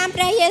 ដើរតាម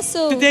ព្រះយេ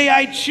ស៊ូវ Today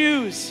I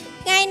choose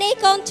ថ្ងៃនេះ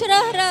កូនជ្រើ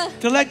សរើស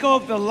to let go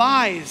of the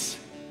lies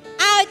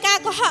ឲ្យការ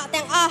កុហក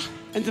ទាំងអស់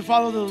and to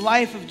follow the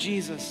life of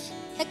Jesus.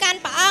 ទៅកាន់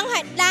ព្រះអង្គហើ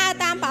យដើរ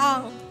តាមព្រះអ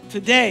ង្គ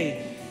Today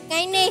ថ្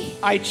ងៃនេះ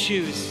I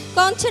choose.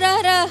 កូនជ្រើស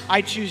រើស I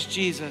choose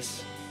Jesus.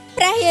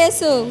 ព្រះយេ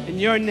ស៊ូវ In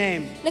your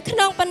name. នៅក្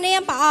នុងព្រះនា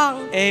មព្រះអង្គ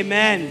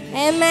Amen.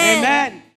 Amen Amen.